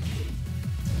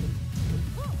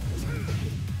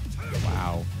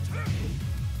 Wow.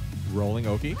 Rolling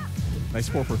Oki. Nice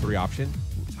 4-4-3 option.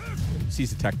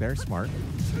 Sees the tech there. Smart.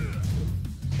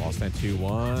 Wall stand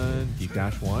 2-1. Deep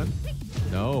dash 1.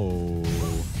 No.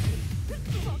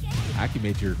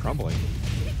 Acumajor crumbling.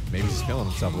 Maybe he's killing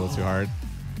himself a little too hard.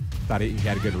 Thought he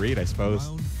had a good read, I suppose.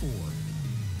 Round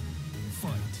 4.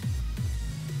 Fight.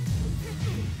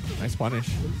 Nice punish.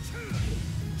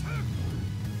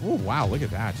 Oh, wow. Look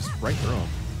at that. Just right through him.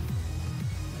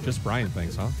 Just Brian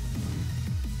things, huh?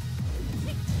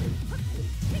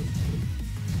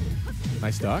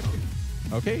 Nice duck.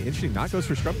 Okay, interesting. Not goes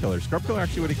for Scrub Killer. Scrub Killer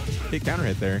actually would have hit counter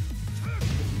hit there.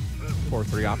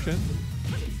 4-3 option.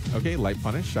 Okay, light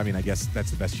punish. I mean, I guess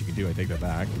that's the best you can do. I take that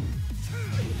back.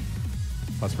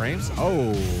 Plus frames.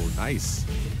 Oh, nice.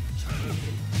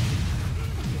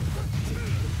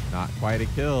 Not quite a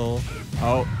kill.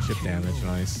 Oh, chip damage.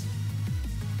 Nice.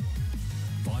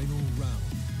 Final round.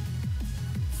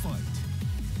 Fight.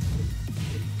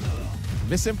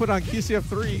 Misinput on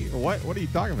QCF3. What are you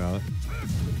talking about?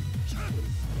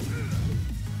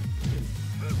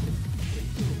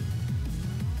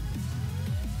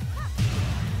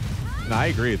 No, I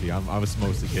agree with you. I was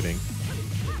mostly kidding.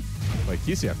 Like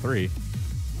QCF3.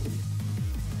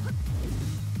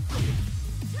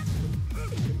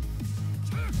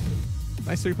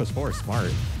 Nice 3+4.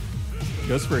 Smart.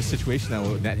 Goes for a situation that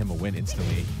will net him a win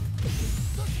instantly.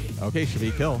 Okay, should be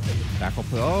a kill. Back one.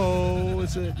 Oh,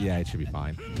 is it? Yeah, it should be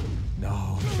fine.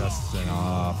 No, just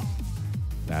enough.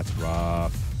 That's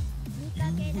rough.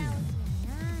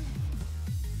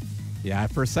 Yeah,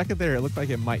 for a second there, it looked like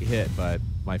it might hit, but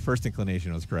my first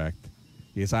inclination was correct.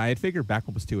 Because I had figured back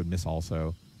 1+2 would miss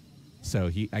also. So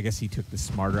I guess he took the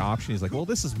smarter option. He's like, well,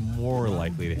 this is more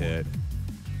likely to hit.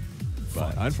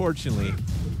 But unfortunately,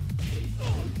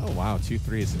 oh wow,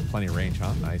 2-3 is in plenty of range,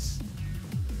 huh? Nice.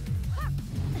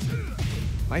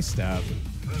 Nice stab.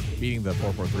 Beating the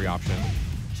 4-4-3 option.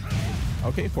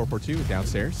 Okay, 4-4-2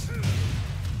 downstairs.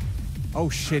 Oh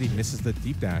shit, he misses the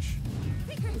deep dash.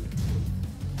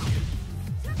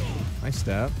 Nice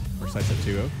step. Or side step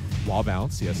 2. Wall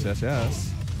bounce. Yes, yes,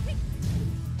 yes.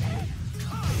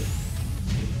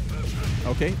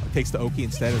 Okay, takes the Oki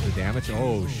instead of the damage.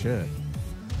 Oh shit.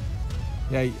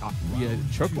 Yeah,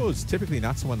 Chocobo is typically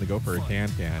not someone to go for a can,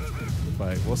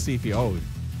 but we'll see if he. Oh,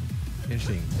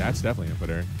 interesting. That's definitely an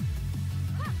inputter.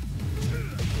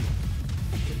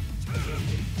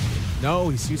 No,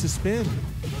 he's used his spin.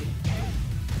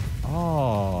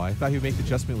 Oh, I thought he would make the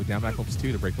adjustment with down back flips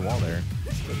 2 to break the wall there.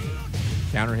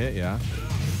 Counter hit, yeah.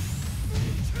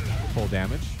 Full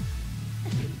damage.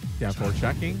 Down forward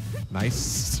checking.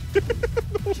 Nice.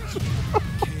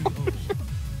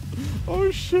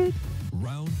 Oh shit.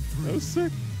 Round 3. That was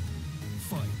sick.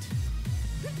 Fight.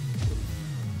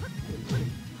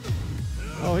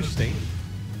 Oh, interesting.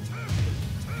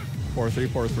 4-3,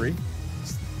 4-3.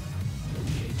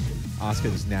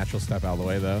 Asuka just natural step out of the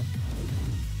way though.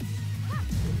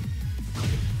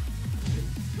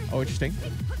 Oh, interesting.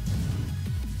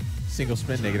 Single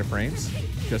spin, negative frames.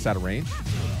 Just out of range.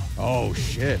 Oh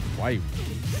shit. Why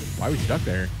would you duck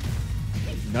there?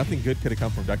 Nothing good could have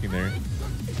come from ducking there.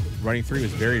 Running 3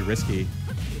 was very risky.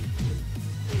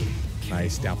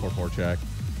 Nice down 4-4 check.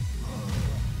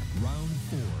 Round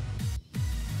 4.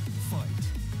 Fight.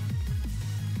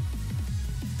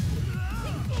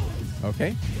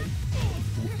 Okay.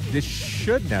 This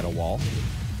should net a wall.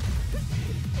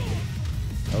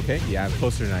 Okay, yeah,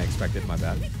 closer than I expected. My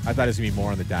bad. I thought it was going to be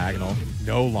more on the diagonal.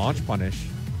 No launch punish.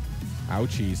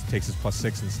 Ouchies. Takes his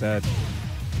 +6 instead.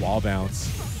 Wall bounce.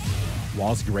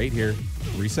 Wall's great here.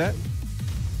 Reset.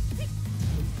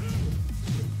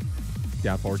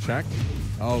 Down forward check.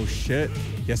 Oh, shit.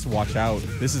 He has to watch out.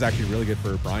 This is actually really good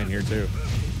for Brian here, too.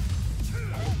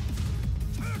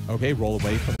 Okay, roll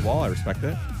away from the wall. I respect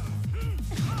it.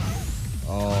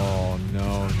 Oh,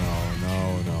 no, no,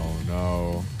 no, no,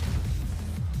 no.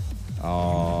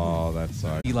 Oh, that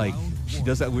sucks. She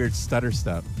does that weird stutter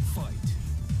step. Fight.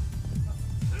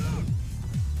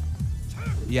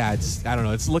 Yeah, I don't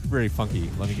know. It's looked very funky.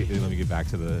 Let me get back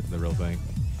to the real thing.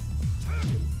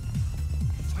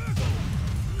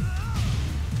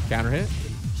 Counter hit.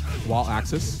 Wall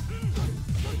axis.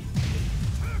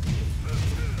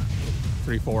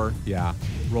 3-4. Yeah.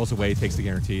 Rolls away, takes the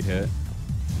guaranteed hit.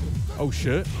 Oh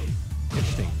shit.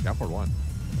 Interesting. Down forward 1.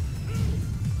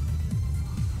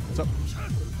 What's up?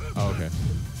 Oh, okay.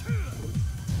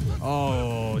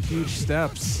 Oh, huge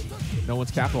steps. No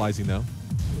one's capitalizing though.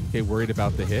 Okay, worried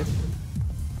about the hit.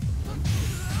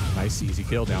 Nice easy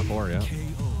kill, down 4, yeah. KO.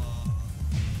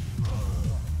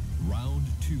 Round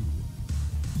 2.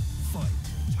 Fight.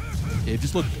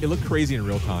 It looked crazy in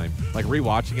real time. Like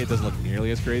rewatching it doesn't look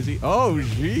nearly as crazy. Oh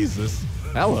Jesus.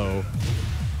 Hello.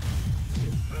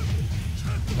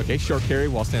 Okay, short carry,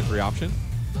 wall stand 3 option.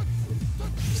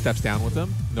 Steps down with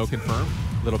him. No confirm.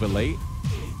 A little bit late.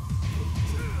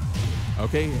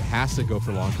 Okay, has to go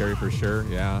for long carry for sure.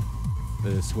 Yeah.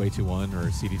 The sway 2-1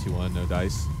 or CD 2-1, no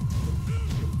dice.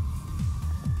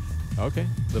 Okay,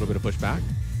 a little bit of pushback.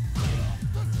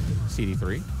 CD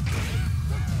 3.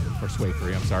 Or sway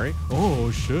 3, I'm sorry.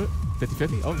 Oh shit.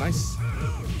 50-50. Oh, nice.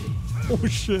 Oh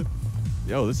shit.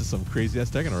 Yo, this is some crazy ass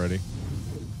Tekken already.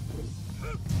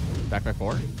 Back by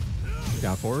 4.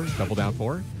 Down 4. Double down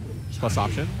 4. Plus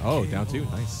option. Oh, down 2.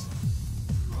 Nice.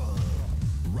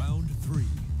 Round 3.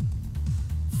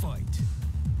 Fight.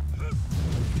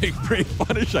 Big brain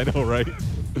punish. I know, right?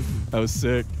 That was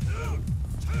sick.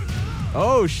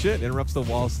 Oh shit. Interrupts the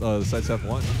wall. Side step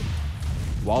 1.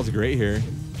 Wall's great here.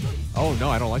 Oh no,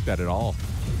 I don't like that at all.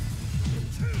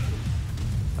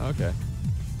 Okay.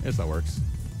 I guess that works.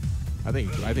 I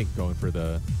think going for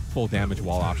the full damage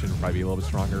wall option would probably be a little bit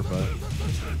stronger, but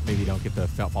maybe don't get the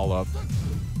follow up.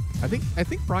 I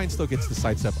think Brian still gets the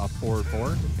side step up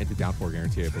 4-4 and the down 4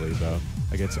 guarantee, I believe, though.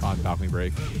 Against on balcony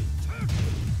break.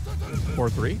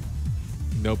 4-3.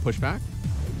 No pushback.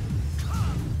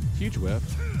 Huge whiff.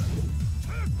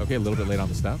 Okay, a little bit late on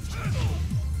the step.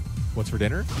 What's for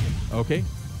dinner? Okay.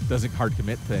 Doesn't hard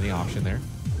commit to any option there.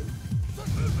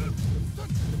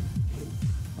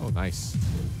 Oh, nice.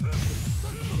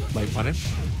 Light punish.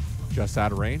 Just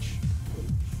out of range.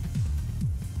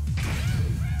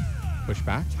 Push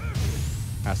back.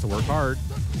 Has to work hard.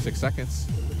 6 seconds.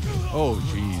 Oh,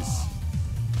 jeez.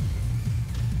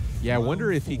 Yeah, I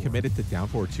wonder if he committed to down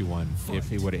forward 2-1, if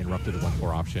he would have interrupted the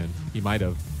 1-4 option. He might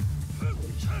have.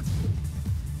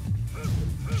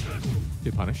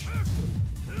 Good punish.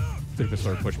 Through the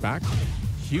sort of push back.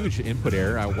 Huge input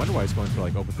error. I wonder why he's going for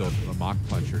like open field a mock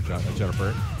punch or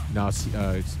Jennifer. No,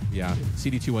 yeah.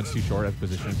 CD 2-1's too short at the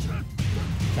position.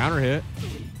 Counter hit.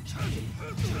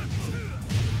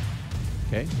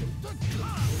 Okay.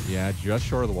 Yeah, just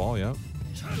short of the wall, yep.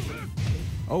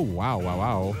 Oh, wow, wow,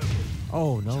 wow.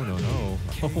 Oh, no, no, no.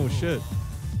 Oh, shit.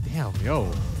 Damn,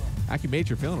 yo.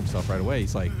 Acumajor feeling himself right away.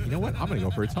 He's like, you know what? I'm going to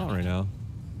go for a taunt right now.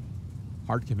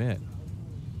 Hard commit.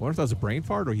 I wonder if that was a brain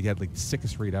fart or he had like the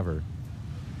sickest read ever.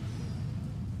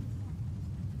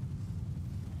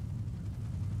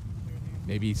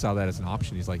 Maybe he saw that as an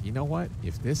option. He's like, you know what?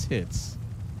 If this hits,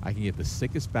 I can get the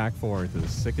sickest back four into the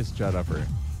sickest jet upper.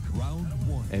 Round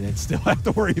one. And then still have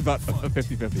to worry about a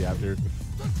 50-50 after.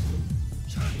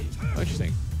 Oh,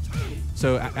 interesting.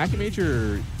 So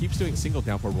Acumajor keeps doing single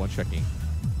down forward one checking.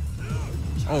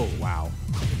 Oh, wow.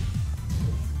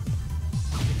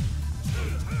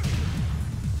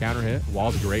 Counter hit.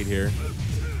 Wall's great here.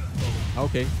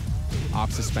 Okay.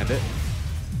 Op suspend it.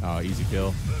 Oh, easy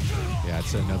kill. Yeah,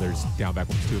 it's another down back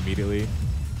 1-2 immediately.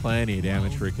 Plenty of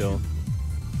damage for a kill.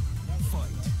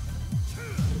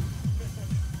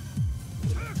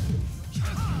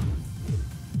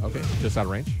 Okay, just out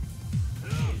of range.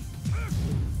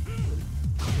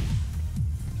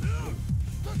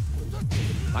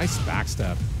 Nice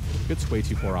backstep. Good sway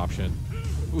 2-4 option.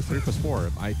 Ooh,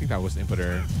 3+4. I think that was an input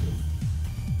error.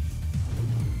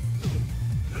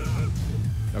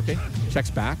 Okay,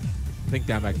 checks back. I think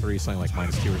down back 3 is something like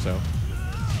 -2 or so.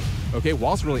 Okay,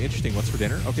 wall's really interesting. What's for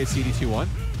dinner? Okay, CD2-1.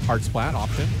 Hard splat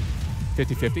option.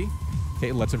 50-50.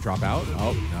 Okay, lets him drop out.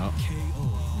 Oh, no.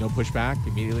 No pushback.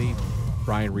 Immediately,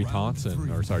 Brian retaunts,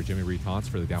 or sorry, Jimmy retaunts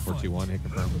for the down 4-2-1 hit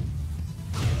confirm.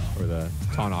 Or the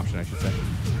taunt option, I should say.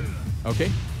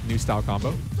 Okay, new style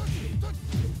combo.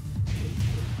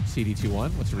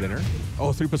 CD2-1, what's for dinner?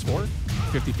 Oh, 3+4.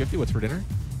 50-50, what's for dinner?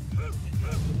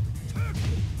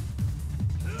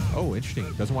 Oh,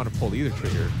 interesting. Doesn't want to pull either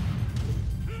trigger.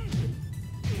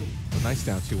 Oh, nice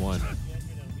down 2-1.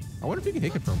 I wonder if you can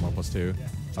hit confirm 1+2.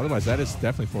 Otherwise, that is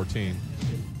definitely 14.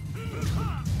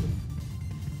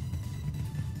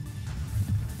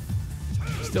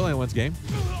 Still anyone's game.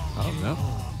 Oh, no.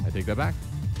 I take that back.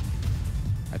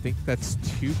 I think that's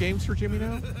 2 games for Jimmy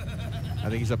now. I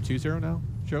think he's up 2-0 now,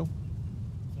 Joe.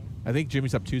 I think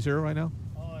Jimmy's up 2-0 right now.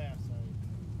 Oh, yeah, sorry.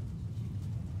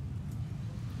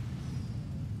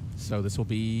 So this will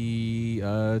be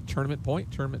a tournament point,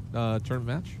 tournament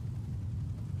match.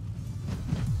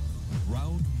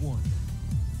 Round one.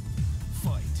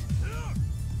 Fight.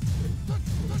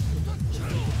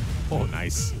 Oh,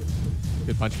 nice.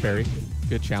 Good punch parry.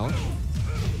 Good challenge.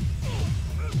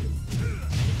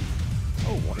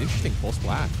 Oh, well, interesting full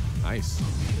splat. Nice.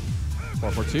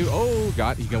 4-4-2. Oh,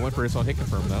 he went for his own hit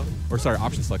confirm though. Or sorry,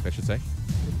 option select, I should say.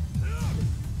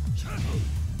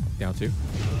 Down 2.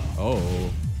 Oh.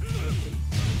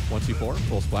 1-2-4.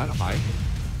 Full splat. High.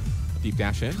 Deep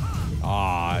dash in.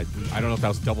 Ah, I don't know if that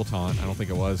was double taunt. I don't think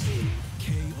it was.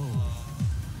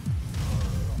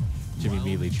 Jimmy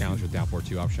immediately challenged with down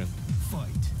 4-2 option.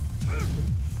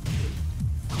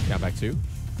 Down back 2.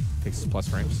 Takes his plus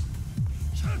frames.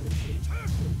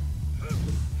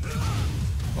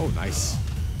 Oh, nice.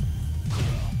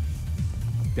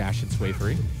 Dash and sway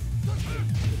 3.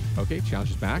 Okay,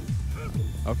 challenges back.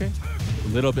 Okay. A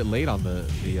little bit late on the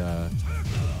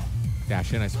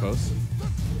dash in, I suppose.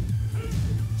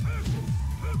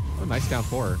 Oh, nice down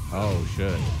 4. Oh,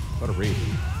 shit. What a read.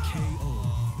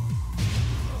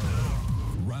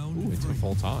 Ooh, into a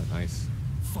full taunt. Nice.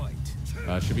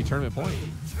 Should be tournament point.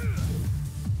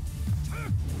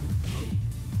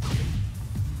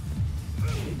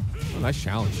 Oh, nice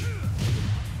challenge.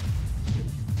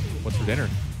 What's for dinner?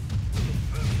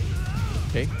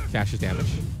 Okay, cashes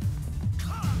damage.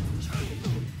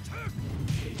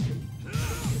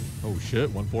 Oh shit,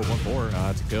 1-4-1-4.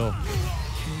 That's a kill.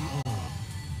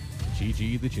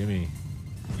 GG the Jimmy.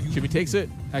 Jimmy takes it.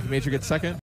 Acumajor gets second.